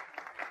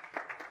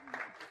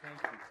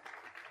 Thank you.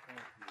 Thank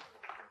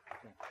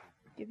you.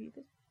 Give you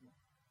this.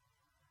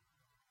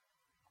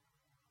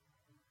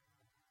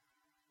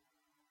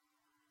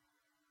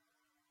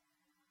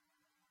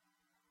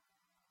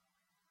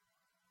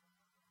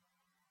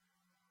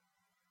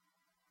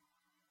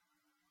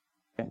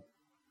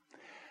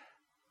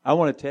 I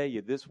want to tell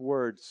you, this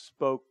word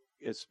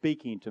is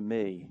speaking to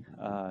me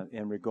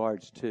in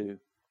regards to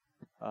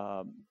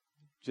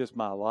just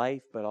my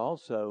life, but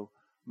also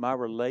my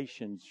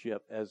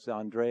relationship, as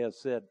Andrea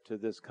said, to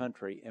this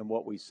country and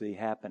what we see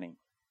happening.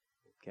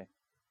 Okay.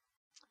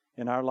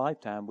 In our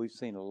lifetime, we've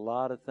seen a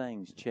lot of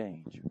things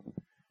change.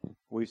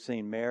 We've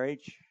seen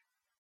marriage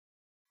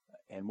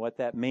and what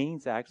that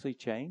means actually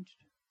changed.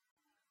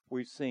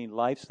 We've seen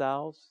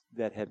lifestyles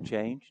that have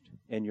changed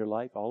in your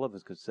life. All of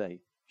us could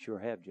say, sure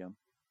have, Jim.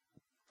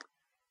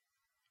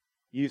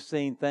 You've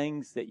seen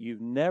things that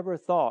you've never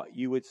thought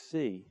you would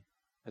see,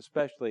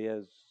 especially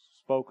as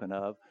spoken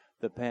of,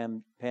 the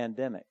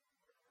pandemic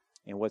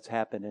and what's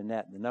happened in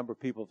that. The number of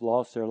people have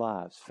lost their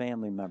lives,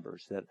 family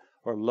members that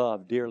are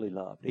loved, dearly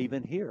loved,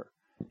 even here,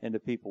 and the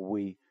people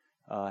we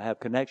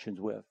have connections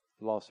with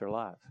lost their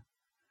lives.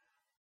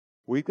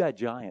 We've got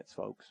giants,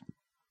 folks.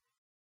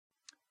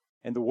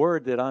 And the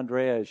word that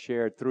Andrea has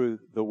shared through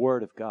the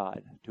Word of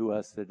God to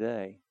us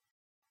today,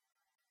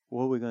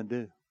 what are we going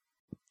to do?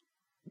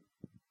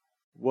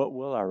 What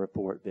will our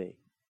report be?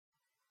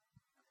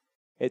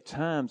 At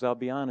times, I'll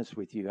be honest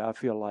with you, I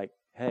feel like,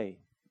 hey,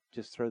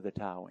 just throw the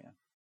towel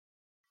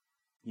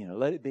in.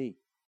 Let it be.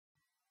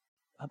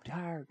 I'm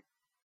tired.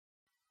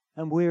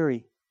 I'm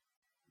weary.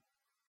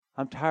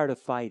 I'm tired of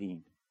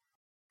fighting.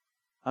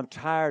 I'm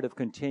tired of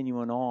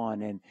continuing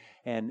on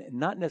and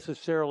not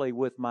necessarily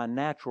with my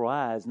natural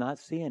eyes not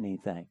seeing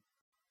anything.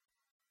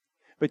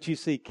 But you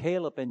see,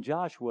 Caleb and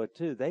Joshua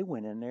too, they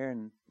went in there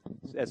and,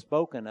 as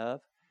spoken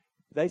of,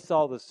 they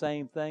saw the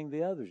same thing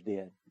the others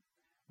did.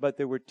 But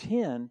there were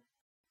 10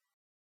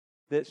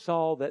 that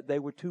saw that they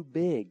were too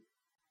big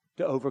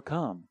to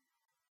overcome.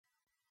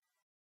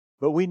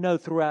 But we know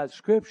throughout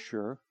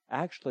Scripture,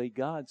 actually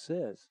God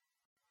says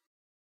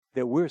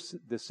that we're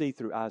to see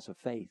through eyes of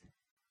faith.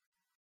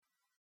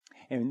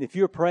 And if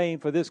you're praying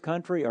for this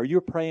country, or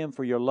you're praying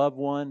for your loved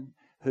one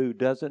who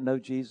doesn't know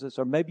Jesus,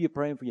 or maybe you're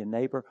praying for your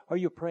neighbor, or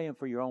you're praying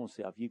for your own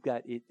self. You've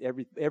got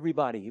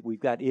everybody, we've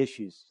got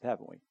issues,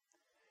 haven't we?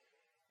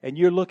 And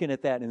you're looking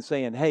at that and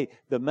saying, hey,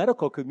 the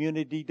medical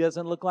community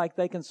doesn't look like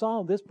they can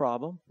solve this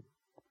problem.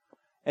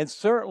 And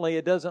certainly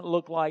it doesn't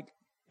look like,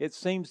 it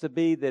seems to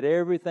be that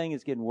everything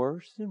is getting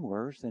worse and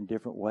worse in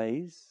different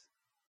ways.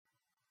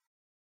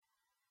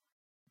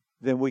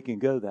 Then we can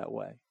go that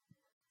way.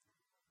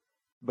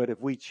 But if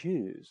we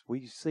choose,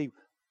 we see,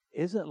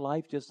 isn't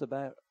life just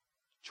about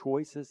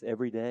choices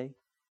every day?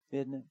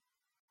 Isn't it?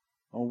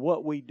 On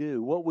what we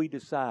do, what we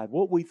decide,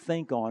 what we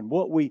think on,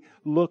 what we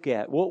look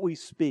at, what we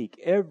speak.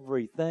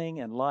 Everything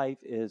in life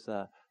is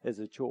a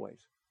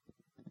choice.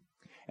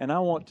 And I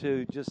want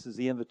to, just as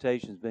the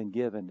invitation's been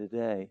given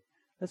today,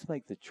 let's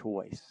make the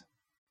choice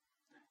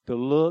to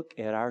look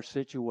at our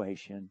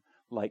situation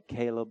like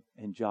Caleb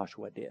and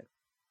Joshua did.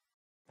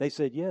 They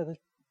said, yeah, the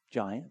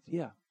giants,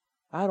 yeah.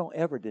 I don't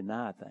ever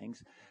deny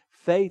things.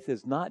 Faith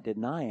is not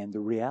denying the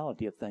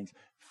reality of things.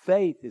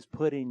 Faith is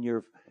putting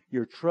your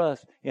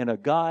trust in a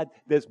God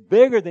that's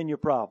bigger than your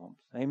problems.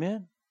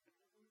 Amen?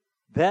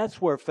 That's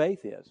where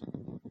faith is.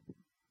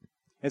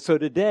 And so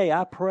today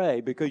I pray,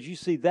 because you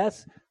see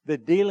that's the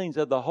dealings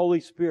of the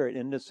Holy Spirit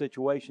in this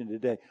situation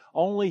today.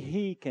 Only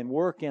He can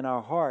work in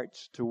our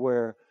hearts to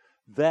where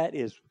that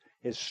is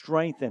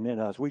strengthened in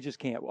us. We just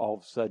can't all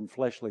of a sudden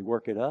fleshly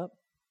work it up.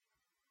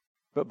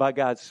 But by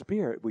God's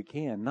Spirit we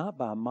can. Not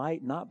by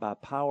might, not by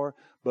power,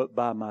 but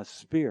by my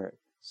Spirit,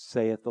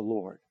 saith the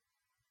Lord.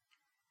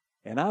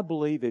 And I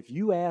believe if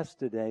you ask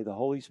today the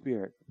Holy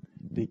Spirit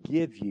to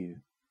give you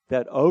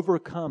that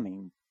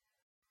overcoming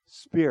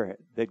spirit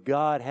that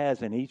God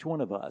has in each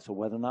one of us, or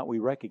whether or not we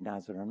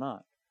recognize it or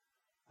not,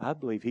 I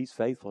believe He's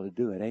faithful to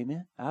do it.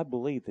 Amen? I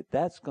believe that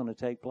that's going to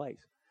take place.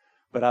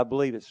 But I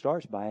believe it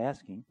starts by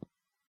asking.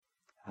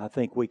 I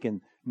think we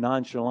can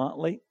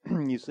nonchalantly,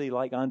 you see,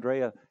 like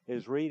Andrea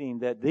is reading,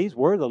 that these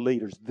were the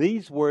leaders.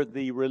 These were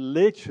the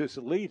religious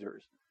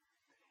leaders.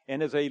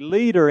 And as a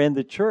leader in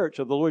the church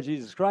of the Lord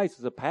Jesus Christ,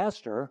 as a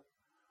pastor,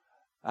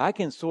 I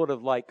can sort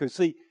of like, because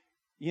see,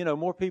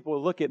 more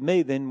people look at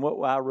me than what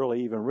I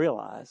really even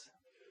realize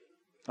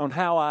on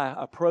how I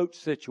approach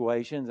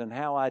situations and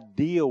how I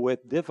deal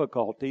with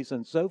difficulties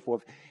and so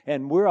forth.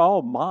 And we're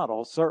all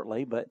models,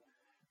 certainly, but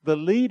the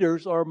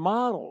leaders are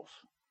models.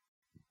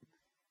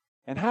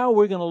 And how are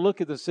we going to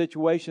look at the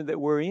situation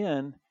that we're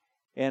in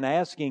and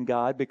asking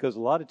God? Because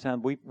a lot of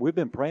times we've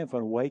been praying for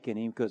an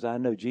awakening because I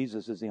know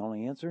Jesus is the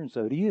only answer, and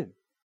so do you.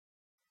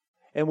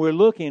 And we're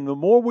looking, the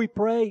more we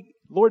pray,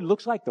 Lord, it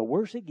looks like the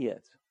worse it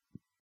gets.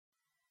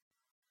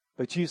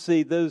 But you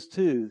see those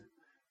two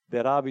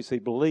that obviously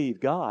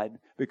believe God,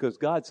 because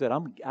God said,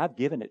 I've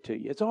given it to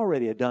you. It's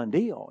already a done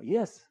deal.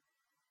 Yes.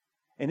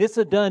 And it's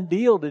a done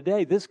deal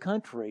today. This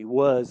country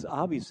was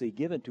obviously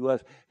given to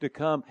us to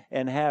come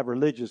and have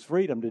religious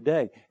freedom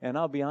today. And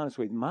I'll be honest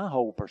with you, my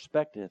whole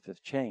perspective has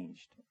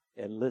changed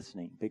in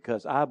listening,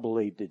 because I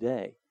believe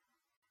today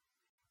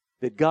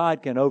that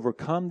God can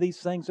overcome these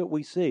things that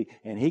we see,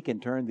 and He can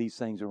turn these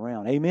things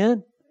around.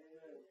 Amen?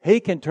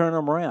 He can turn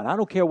them around. I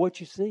don't care what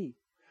you see.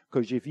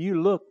 Because if you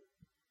look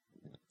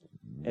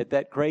at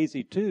that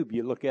crazy tube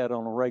you look at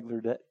on a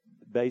regular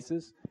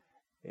basis,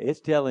 it's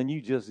telling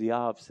you just the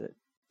opposite.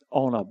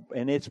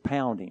 And it's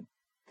pounding.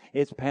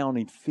 It's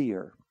pounding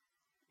fear.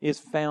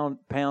 It's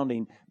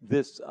pounding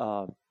this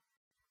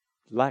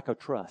lack of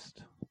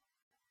trust.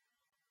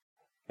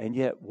 And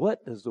yet,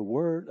 what does the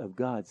Word of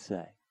God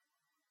say?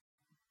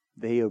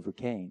 They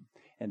overcame.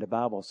 And the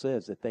Bible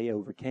says that they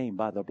overcame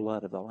by the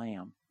blood of the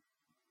Lamb.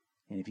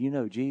 And if you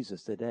know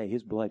Jesus today,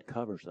 His blood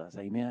covers us.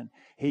 Amen?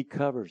 He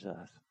covers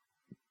us.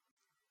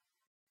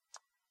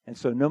 And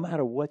so no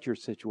matter what your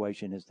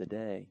situation is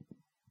today,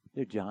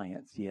 they're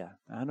giants, yeah.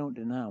 I don't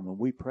deny them. When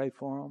we pray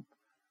for them,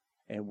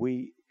 and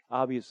we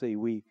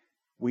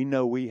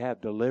know we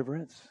have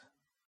deliverance.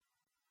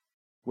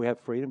 We have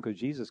freedom because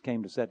Jesus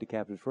came to set the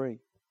captives free.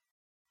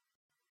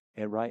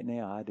 And right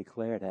now, I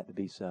declare that to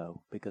be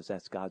so, because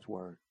that's God's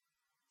Word.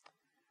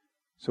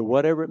 So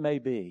whatever it may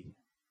be,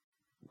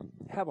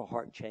 have a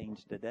heart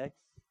change today.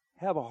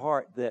 Have a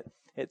heart that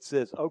it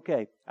says,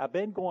 okay, I've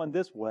been going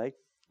this way,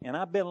 and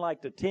I've been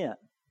like the tent.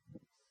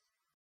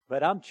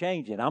 But I'm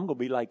changing. I'm going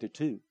to be like the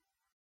two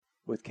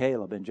with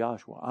Caleb and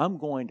Joshua. I'm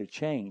going to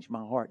change my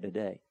heart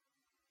today.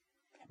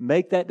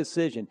 Make that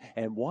decision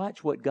and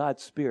watch what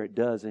God's Spirit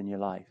does in your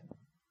life.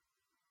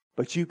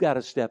 But you've got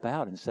to step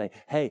out and say,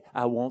 hey,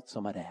 I want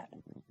some of that.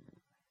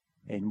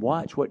 And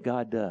watch what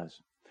God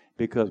does.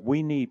 Because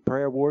we need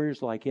prayer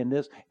warriors like in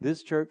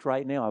this church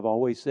right now, I've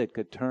always said,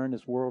 could turn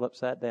this world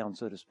upside down,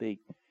 so to speak,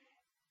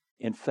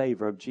 in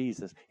favor of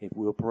Jesus if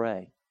we'll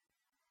pray.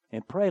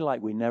 And pray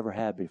like we never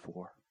have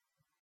before.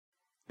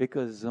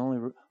 Because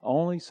the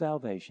only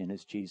salvation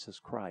is Jesus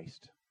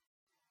Christ.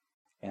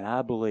 And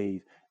I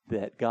believe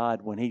that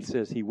God, when He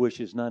says He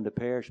wishes none to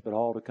perish, but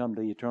all to come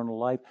to eternal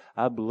life,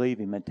 I believe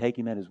Him and take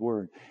Him at His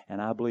word.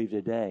 And I believe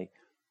today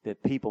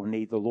that people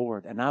need the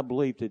Lord. And I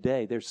believe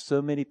today there's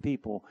so many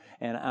people,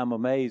 and I'm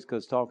amazed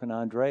because talking to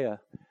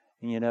Andrea,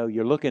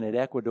 you're looking at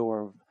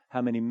Ecuador,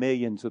 how many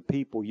millions of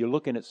people. You're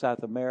looking at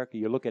South America.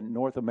 You're looking at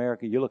North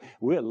America.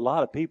 We're a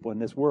lot of people in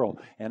this world.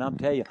 And I'm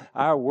telling you,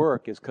 our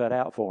work is cut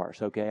out for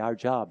us, okay? Our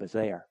job is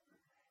there.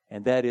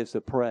 And that is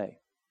to pray.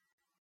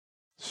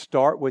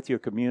 Start with your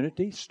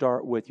community.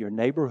 Start with your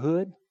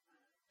neighborhood.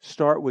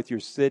 Start with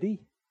your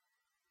city.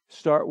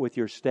 Start with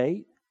your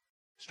state.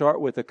 Start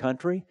with the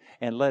country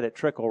and let it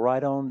trickle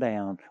right on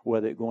down,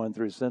 whether it's going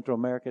through Central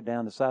America,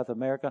 down to South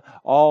America,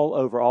 all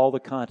over all the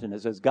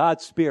continents, as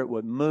God's Spirit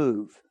would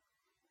move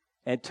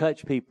and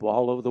touch people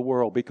all over the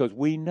world, because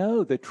we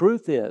know the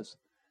truth is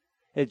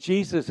that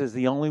Jesus is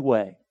the only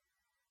way.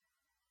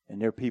 And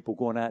there are people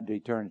going out into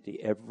eternity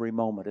every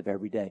moment of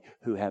every day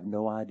who have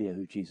no idea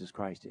who Jesus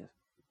Christ is.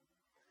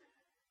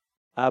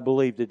 I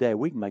believe today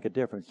we can make a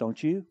difference,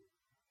 don't you?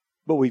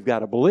 But we've got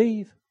to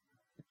believe.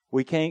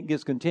 We can't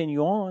just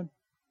continue on.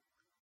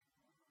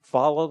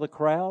 Follow the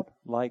crowd,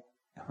 like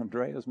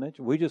Andreas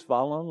mentioned. We just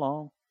follow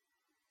along.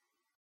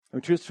 I'm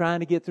just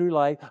trying to get through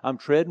life. I'm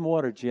treading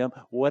water, Jim.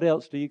 What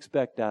else do you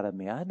expect out of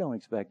me? I don't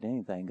expect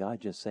anything.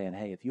 God just saying,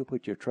 hey, if you'll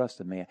put your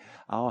trust in me,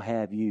 I'll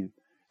have you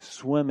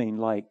swimming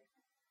like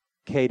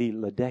Katie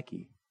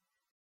Ledecky.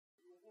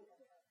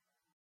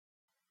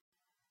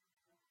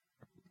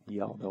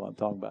 Y'all know what I'm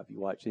talking about if you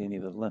watch any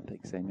of the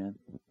Olympics. Amen.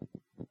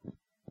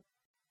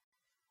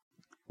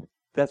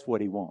 That's what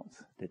He wants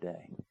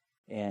today.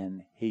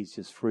 And He's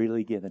just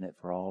freely given it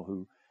for all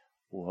who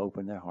will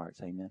open their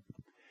hearts. Amen.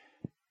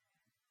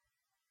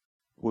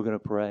 We're going to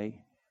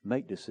pray,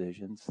 make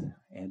decisions,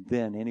 and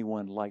then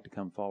anyone would like to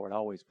come forward. I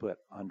always put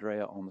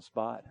Andrea on the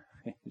spot.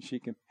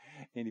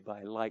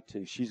 Anybody like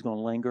to, she's going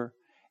to linger,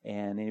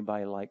 and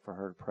anybody like for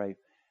her to pray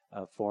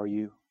for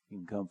you, you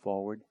can come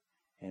forward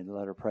and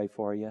let her pray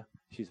for you.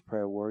 She's a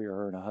prayer warrior,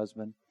 her and her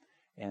husband,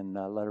 and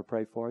let her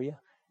pray for you.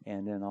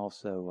 And then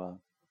also,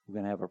 we're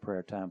going to have a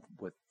prayer time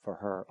for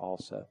her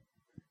also.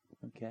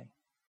 Okay?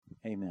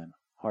 Amen.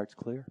 Hearts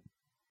clear?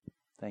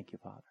 Thank you,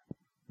 Father.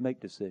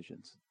 Make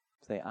decisions.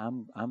 Say,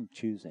 I'm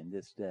choosing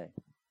this day.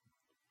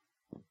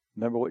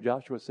 Remember what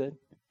Joshua said?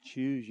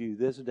 Choose you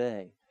this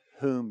day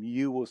whom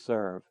you will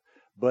serve.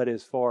 But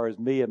as far as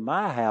me and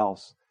my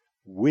house,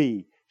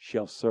 we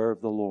shall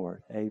serve the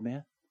Lord.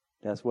 Amen?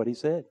 That's what He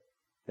said.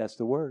 That's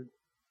the word.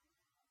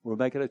 We're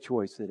making a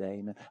choice today.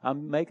 Amen.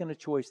 I'm making a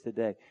choice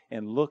today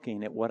and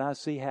looking at what I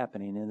see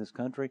happening in this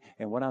country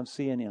and what I'm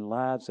seeing in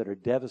lives that are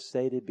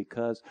devastated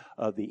because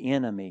of the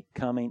enemy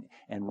coming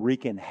and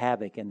wreaking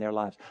havoc in their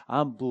lives.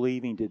 I'm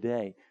believing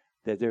today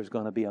that there's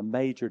going to be a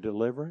major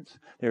deliverance.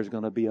 There's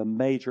going to be a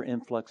major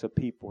influx of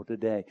people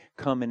today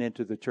coming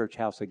into the church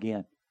house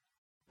again.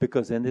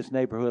 Because in this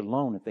neighborhood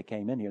alone, if they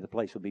came in here, the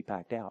place would be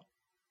packed out.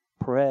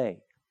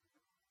 Pray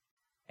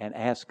and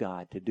ask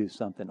God to do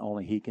something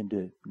only He can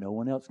do. No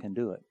one else can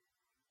do it.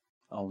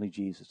 Only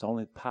Jesus.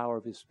 Only the power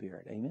of His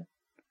Spirit. Amen?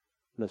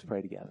 Let's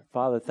pray together.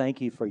 Father,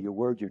 thank You for Your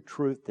word, Your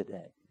truth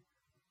today.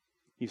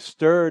 You've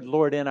stirred,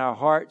 Lord, in our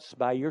hearts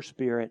by Your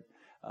Spirit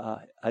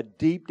a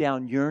deep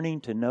down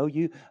yearning to know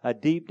You, a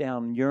deep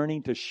down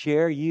yearning to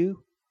share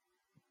You,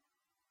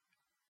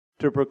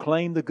 to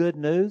proclaim the good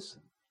news.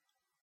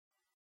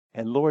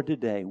 And Lord,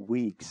 today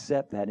we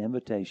accept that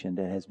invitation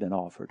that has been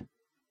offered.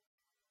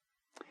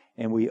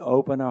 And we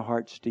open our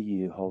hearts to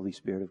You, Holy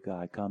Spirit of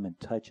God. Come and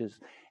touch us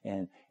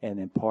and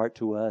impart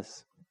to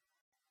us,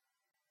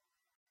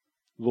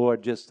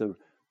 Lord, just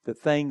the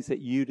things that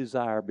You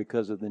desire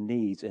because of the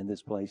needs in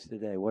this place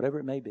today. Whatever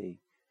it may be,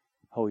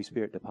 Holy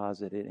Spirit,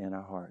 deposit it in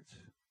our hearts.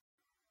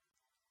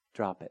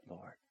 Drop it,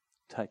 Lord.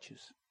 Touch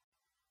us.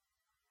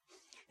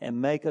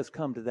 And make us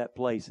come to that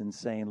place and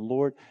saying,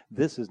 Lord,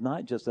 this is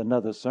not just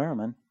another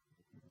sermon.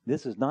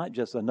 This is not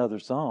just another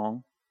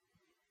song.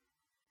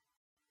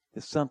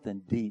 There's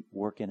something deep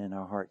working in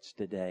our hearts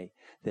today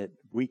that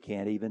we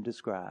can't even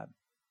describe.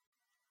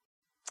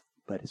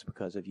 But it's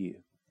because of You.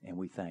 And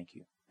we thank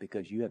You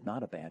because You have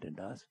not abandoned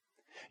us.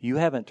 You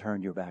haven't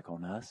turned Your back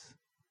on us.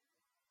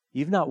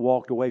 You've not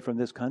walked away from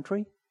this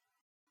country.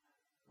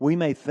 We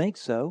may think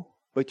so,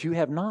 but You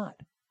have not.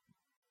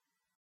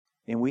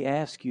 And we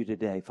ask You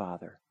today,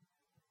 Father,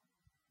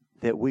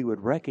 that we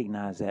would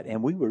recognize that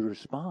and we would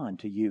respond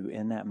to You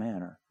in that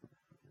manner.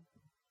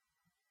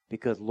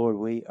 Because, Lord,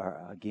 we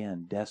are,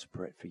 again,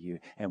 desperate for You,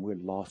 and we're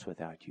lost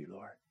without You,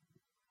 Lord.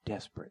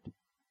 Desperate,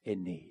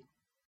 in need.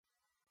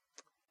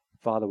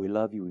 Father, we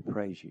love You, we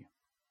praise You.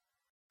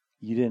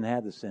 You didn't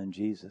have the sin,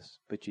 Jesus,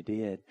 but You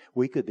did.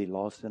 We could be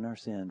lost in our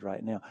sins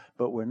right now,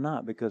 but we're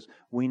not because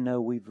we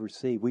know we've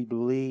received. We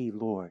believe,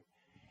 Lord,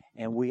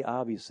 and we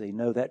obviously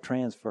know that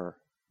transfer,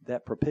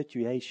 that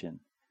propitiation,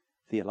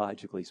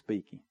 theologically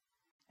speaking,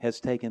 has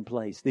taken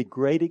place. The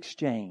great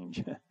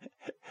exchange.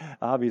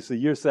 Obviously,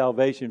 Your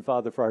salvation,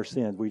 Father, for our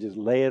sins. We just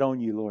lay it on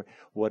You, Lord.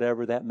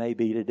 Whatever that may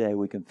be today,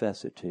 we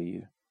confess it to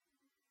You.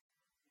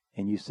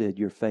 And You said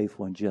You're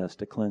faithful and just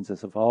to cleanse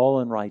us of all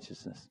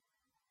unrighteousness.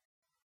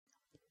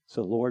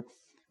 So, Lord,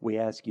 we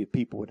ask You,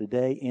 people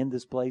today in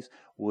this place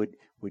would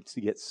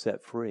get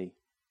set free.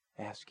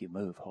 Ask You,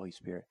 move, Holy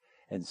Spirit,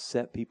 and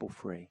set people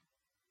free.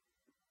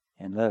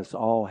 And let us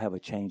all have a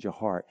change of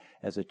heart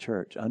as a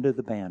church under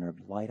the banner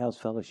of Lighthouse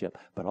Fellowship,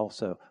 but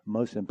also,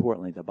 most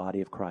importantly, the body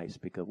of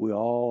Christ, because we're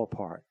all a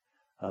part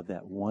of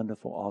that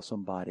wonderful,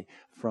 awesome body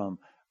from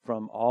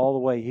all the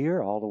way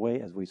here, all the way,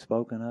 as we've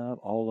spoken of,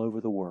 all over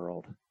the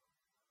world.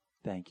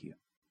 Thank You.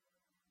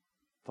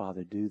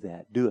 Father, do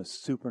that. Do a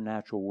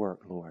supernatural work,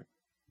 Lord.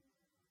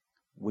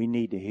 We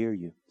need to hear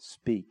You.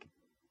 Speak.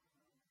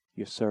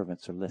 Your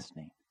servants are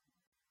listening.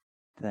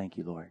 Thank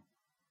You, Lord.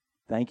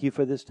 Thank You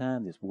for this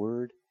time, this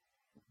word.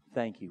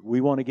 Thank You.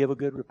 We want to give a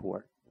good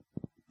report.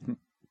 We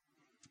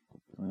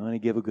want to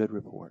give a good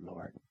report,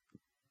 Lord.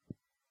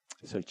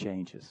 So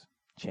change us.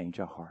 Change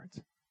our hearts.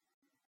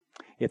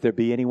 If there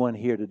be anyone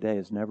here today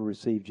who's never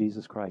received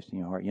Jesus Christ in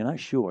your heart, you're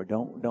not sure,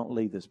 don't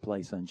leave this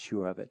place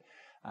unsure of it.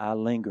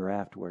 I'll linger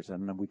afterwards,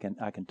 and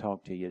I can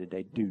talk to you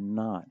today. Do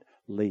not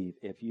leave.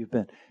 If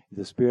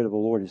the Spirit of the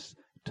Lord has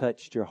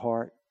touched your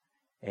heart,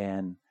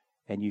 and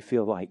you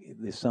feel like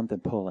there's something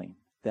pulling,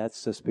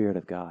 that's the Spirit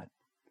of God.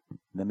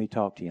 Let me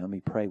talk to you. Let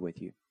me pray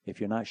with you. If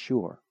you're not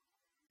sure,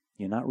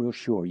 you're not real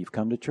sure. You've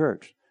come to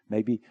church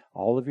maybe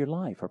all of your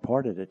life or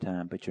part of the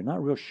time, but you're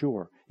not real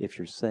sure if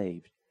you're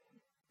saved,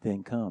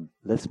 then come.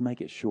 Let's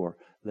make it sure.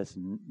 Let's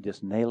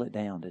just nail it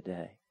down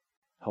today.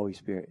 Holy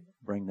Spirit,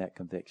 bring that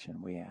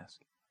conviction, we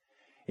ask.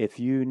 If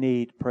you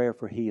need prayer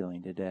for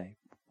healing today,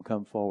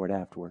 come forward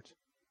afterwards.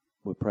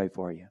 We'll pray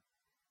for you.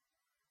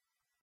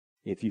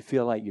 If you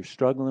feel like you're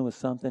struggling with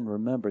something,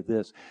 remember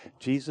this.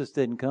 Jesus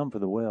didn't come for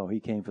the well. He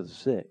came for the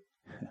sick.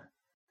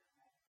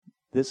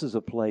 This is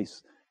a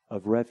place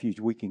of refuge.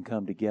 We can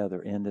come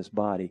together in this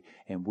body,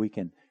 and we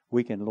can,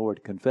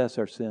 Lord, confess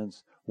our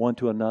sins one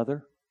to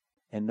another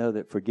and know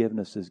that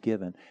forgiveness is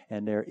given.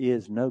 And there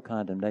is no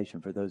condemnation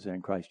for those that are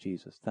in Christ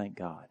Jesus. Thank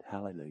God.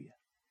 Hallelujah.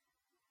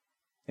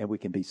 And we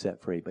can be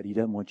set free, but He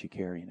doesn't want you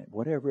carrying it.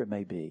 Whatever it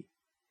may be.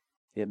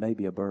 It may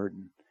be a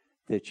burden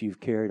that you've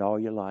carried all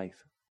your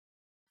life.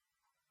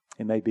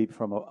 It may be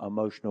from an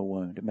emotional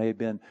wound. It may have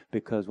been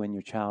because when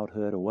your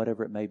childhood or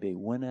whatever it may be,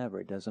 whenever,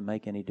 it doesn't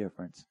make any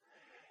difference.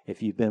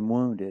 If you've been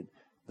wounded,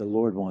 the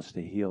Lord wants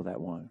to heal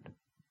that wound.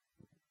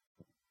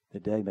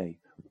 The day may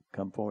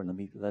come forward.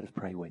 Let us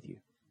pray with you.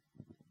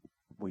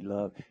 We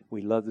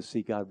love to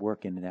see God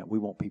working in that. We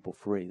want people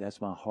free. That's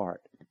my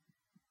heart.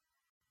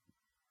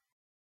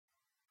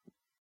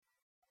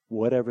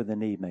 whatever the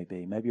need may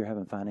be. Maybe you're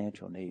having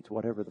financial needs,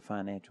 whatever the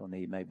financial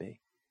need may be.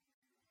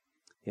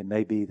 It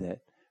may be that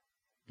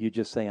you're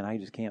just saying, I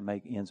just can't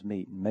make ends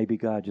meet. And maybe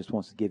God just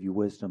wants to give you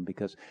wisdom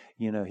because,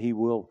 He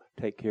will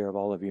take care of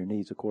all of your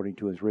needs according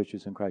to His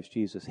riches in Christ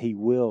Jesus. He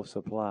will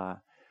supply.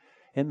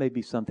 It may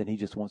be something He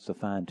just wants to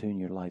fine-tune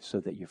your life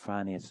so that your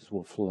finances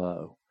will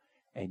flow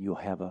and you'll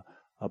have a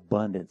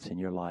abundance in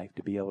your life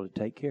to be able to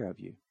take care of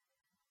you.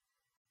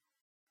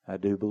 I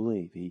do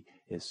believe He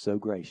is so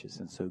gracious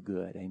and so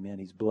good. Amen.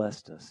 He's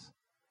blessed us.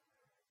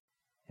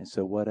 And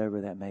so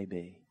whatever that may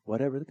be,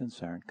 whatever the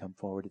concern, come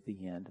forward at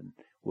the end and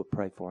we'll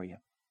pray for you.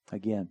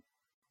 Again,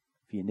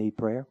 if you need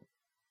prayer,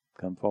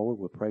 come forward.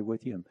 We'll pray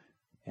with you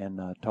and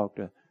talk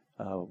to,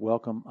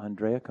 welcome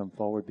Andrea. Come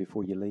forward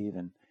before you leave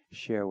and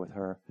share with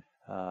her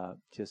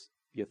just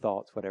your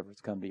thoughts, whatever's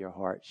come to your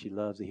heart. She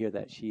loves to hear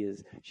that. She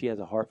has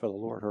a heart for the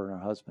Lord, her and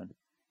her husband.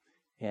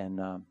 And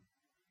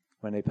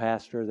when they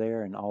pastor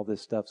there and all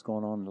this stuff's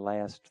going on in the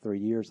last 3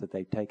 years that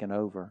they've taken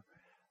over,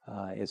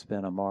 it's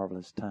been a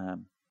marvelous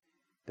time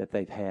that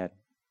they've had.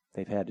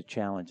 They've had the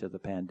challenge of the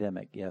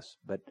pandemic, yes,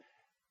 but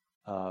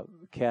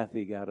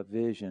Kathy got a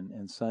vision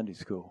in Sunday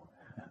school.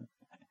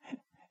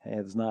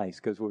 It was nice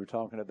because we were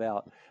talking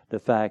about the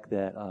fact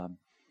that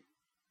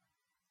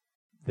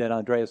that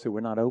Andrea said,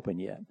 we're not open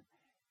yet.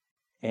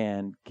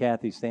 And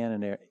Kathy's sitting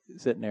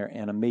there,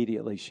 and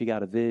immediately she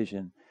got a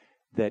vision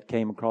that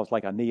came across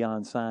like a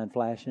neon sign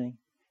flashing,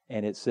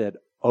 and it said,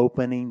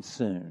 opening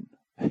soon.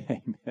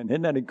 Amen.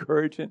 Isn't that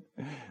encouraging?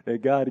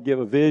 That God to give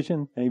a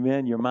vision,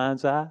 amen, your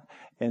mind's eye,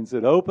 and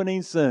said,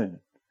 opening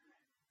soon.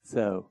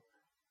 So,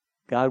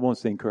 God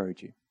wants to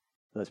encourage you.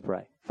 Let's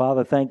pray.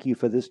 Father, thank you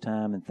for this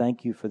time, and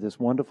thank you for this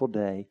wonderful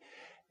day.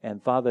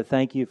 And Father,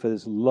 thank you for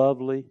this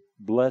lovely,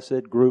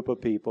 blessed group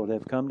of people that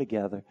have come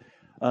together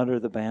under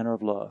the banner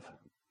of love.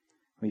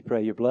 We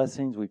pray your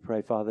blessings. We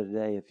pray, Father,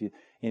 today, if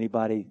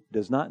anybody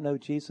does not know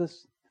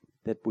Jesus,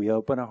 that we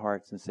open our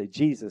hearts and say,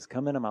 Jesus,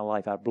 come into my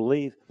life. I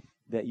believe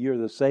that you're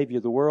the Savior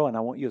of the world, and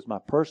I want you as my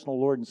personal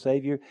Lord and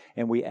Savior.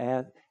 And we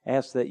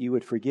ask that you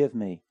would forgive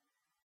me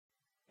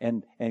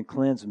and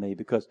cleanse me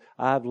because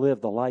I've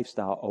lived a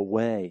lifestyle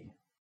away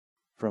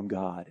from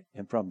God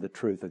and from the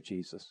truth of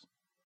Jesus.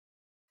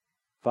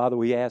 Father,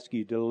 we ask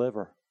you to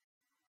deliver,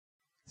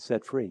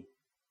 set free,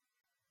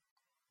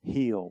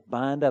 heal,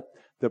 bind up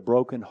the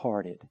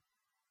brokenhearted,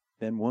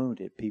 been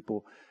wounded.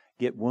 People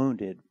get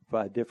wounded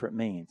by different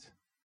means.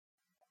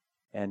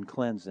 And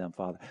cleanse them,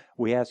 Father.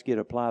 We ask you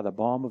to apply the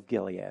balm of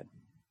Gilead.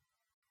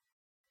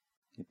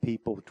 And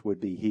people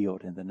would be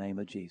healed in the name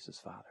of Jesus,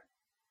 Father.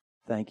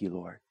 Thank you,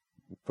 Lord,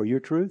 for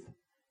your truth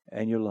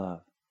and your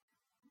love.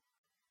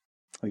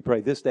 We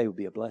pray this day will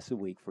be a blessed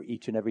week for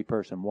each and every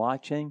person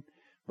watching,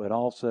 but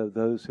also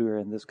those who are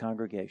in this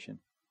congregation.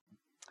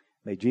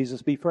 May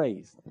Jesus be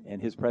praised.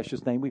 In His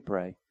precious name we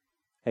pray.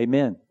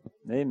 Amen.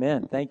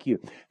 Amen. Thank you.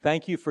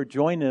 Thank you for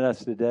joining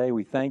us today.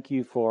 We thank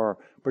you for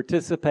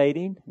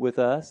participating with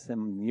us.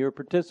 And you're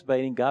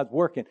participating. God's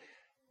working.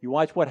 You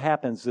watch what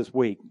happens this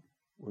week.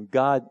 With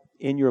God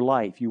in your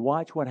life, you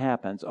watch what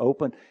happens.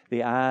 Open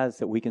the eyes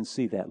that we can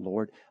see that,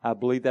 Lord. I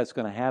believe that's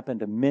going to happen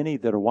to many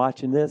that are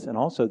watching this and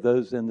also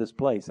those in this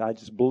place. I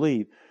just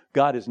believe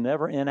God is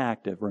never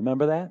inactive.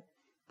 Remember that?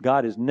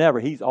 God is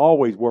never. He's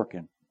always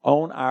working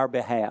on our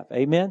behalf.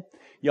 Amen.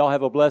 Y'all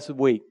have a blessed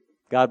week.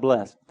 God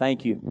bless.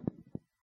 Thank you.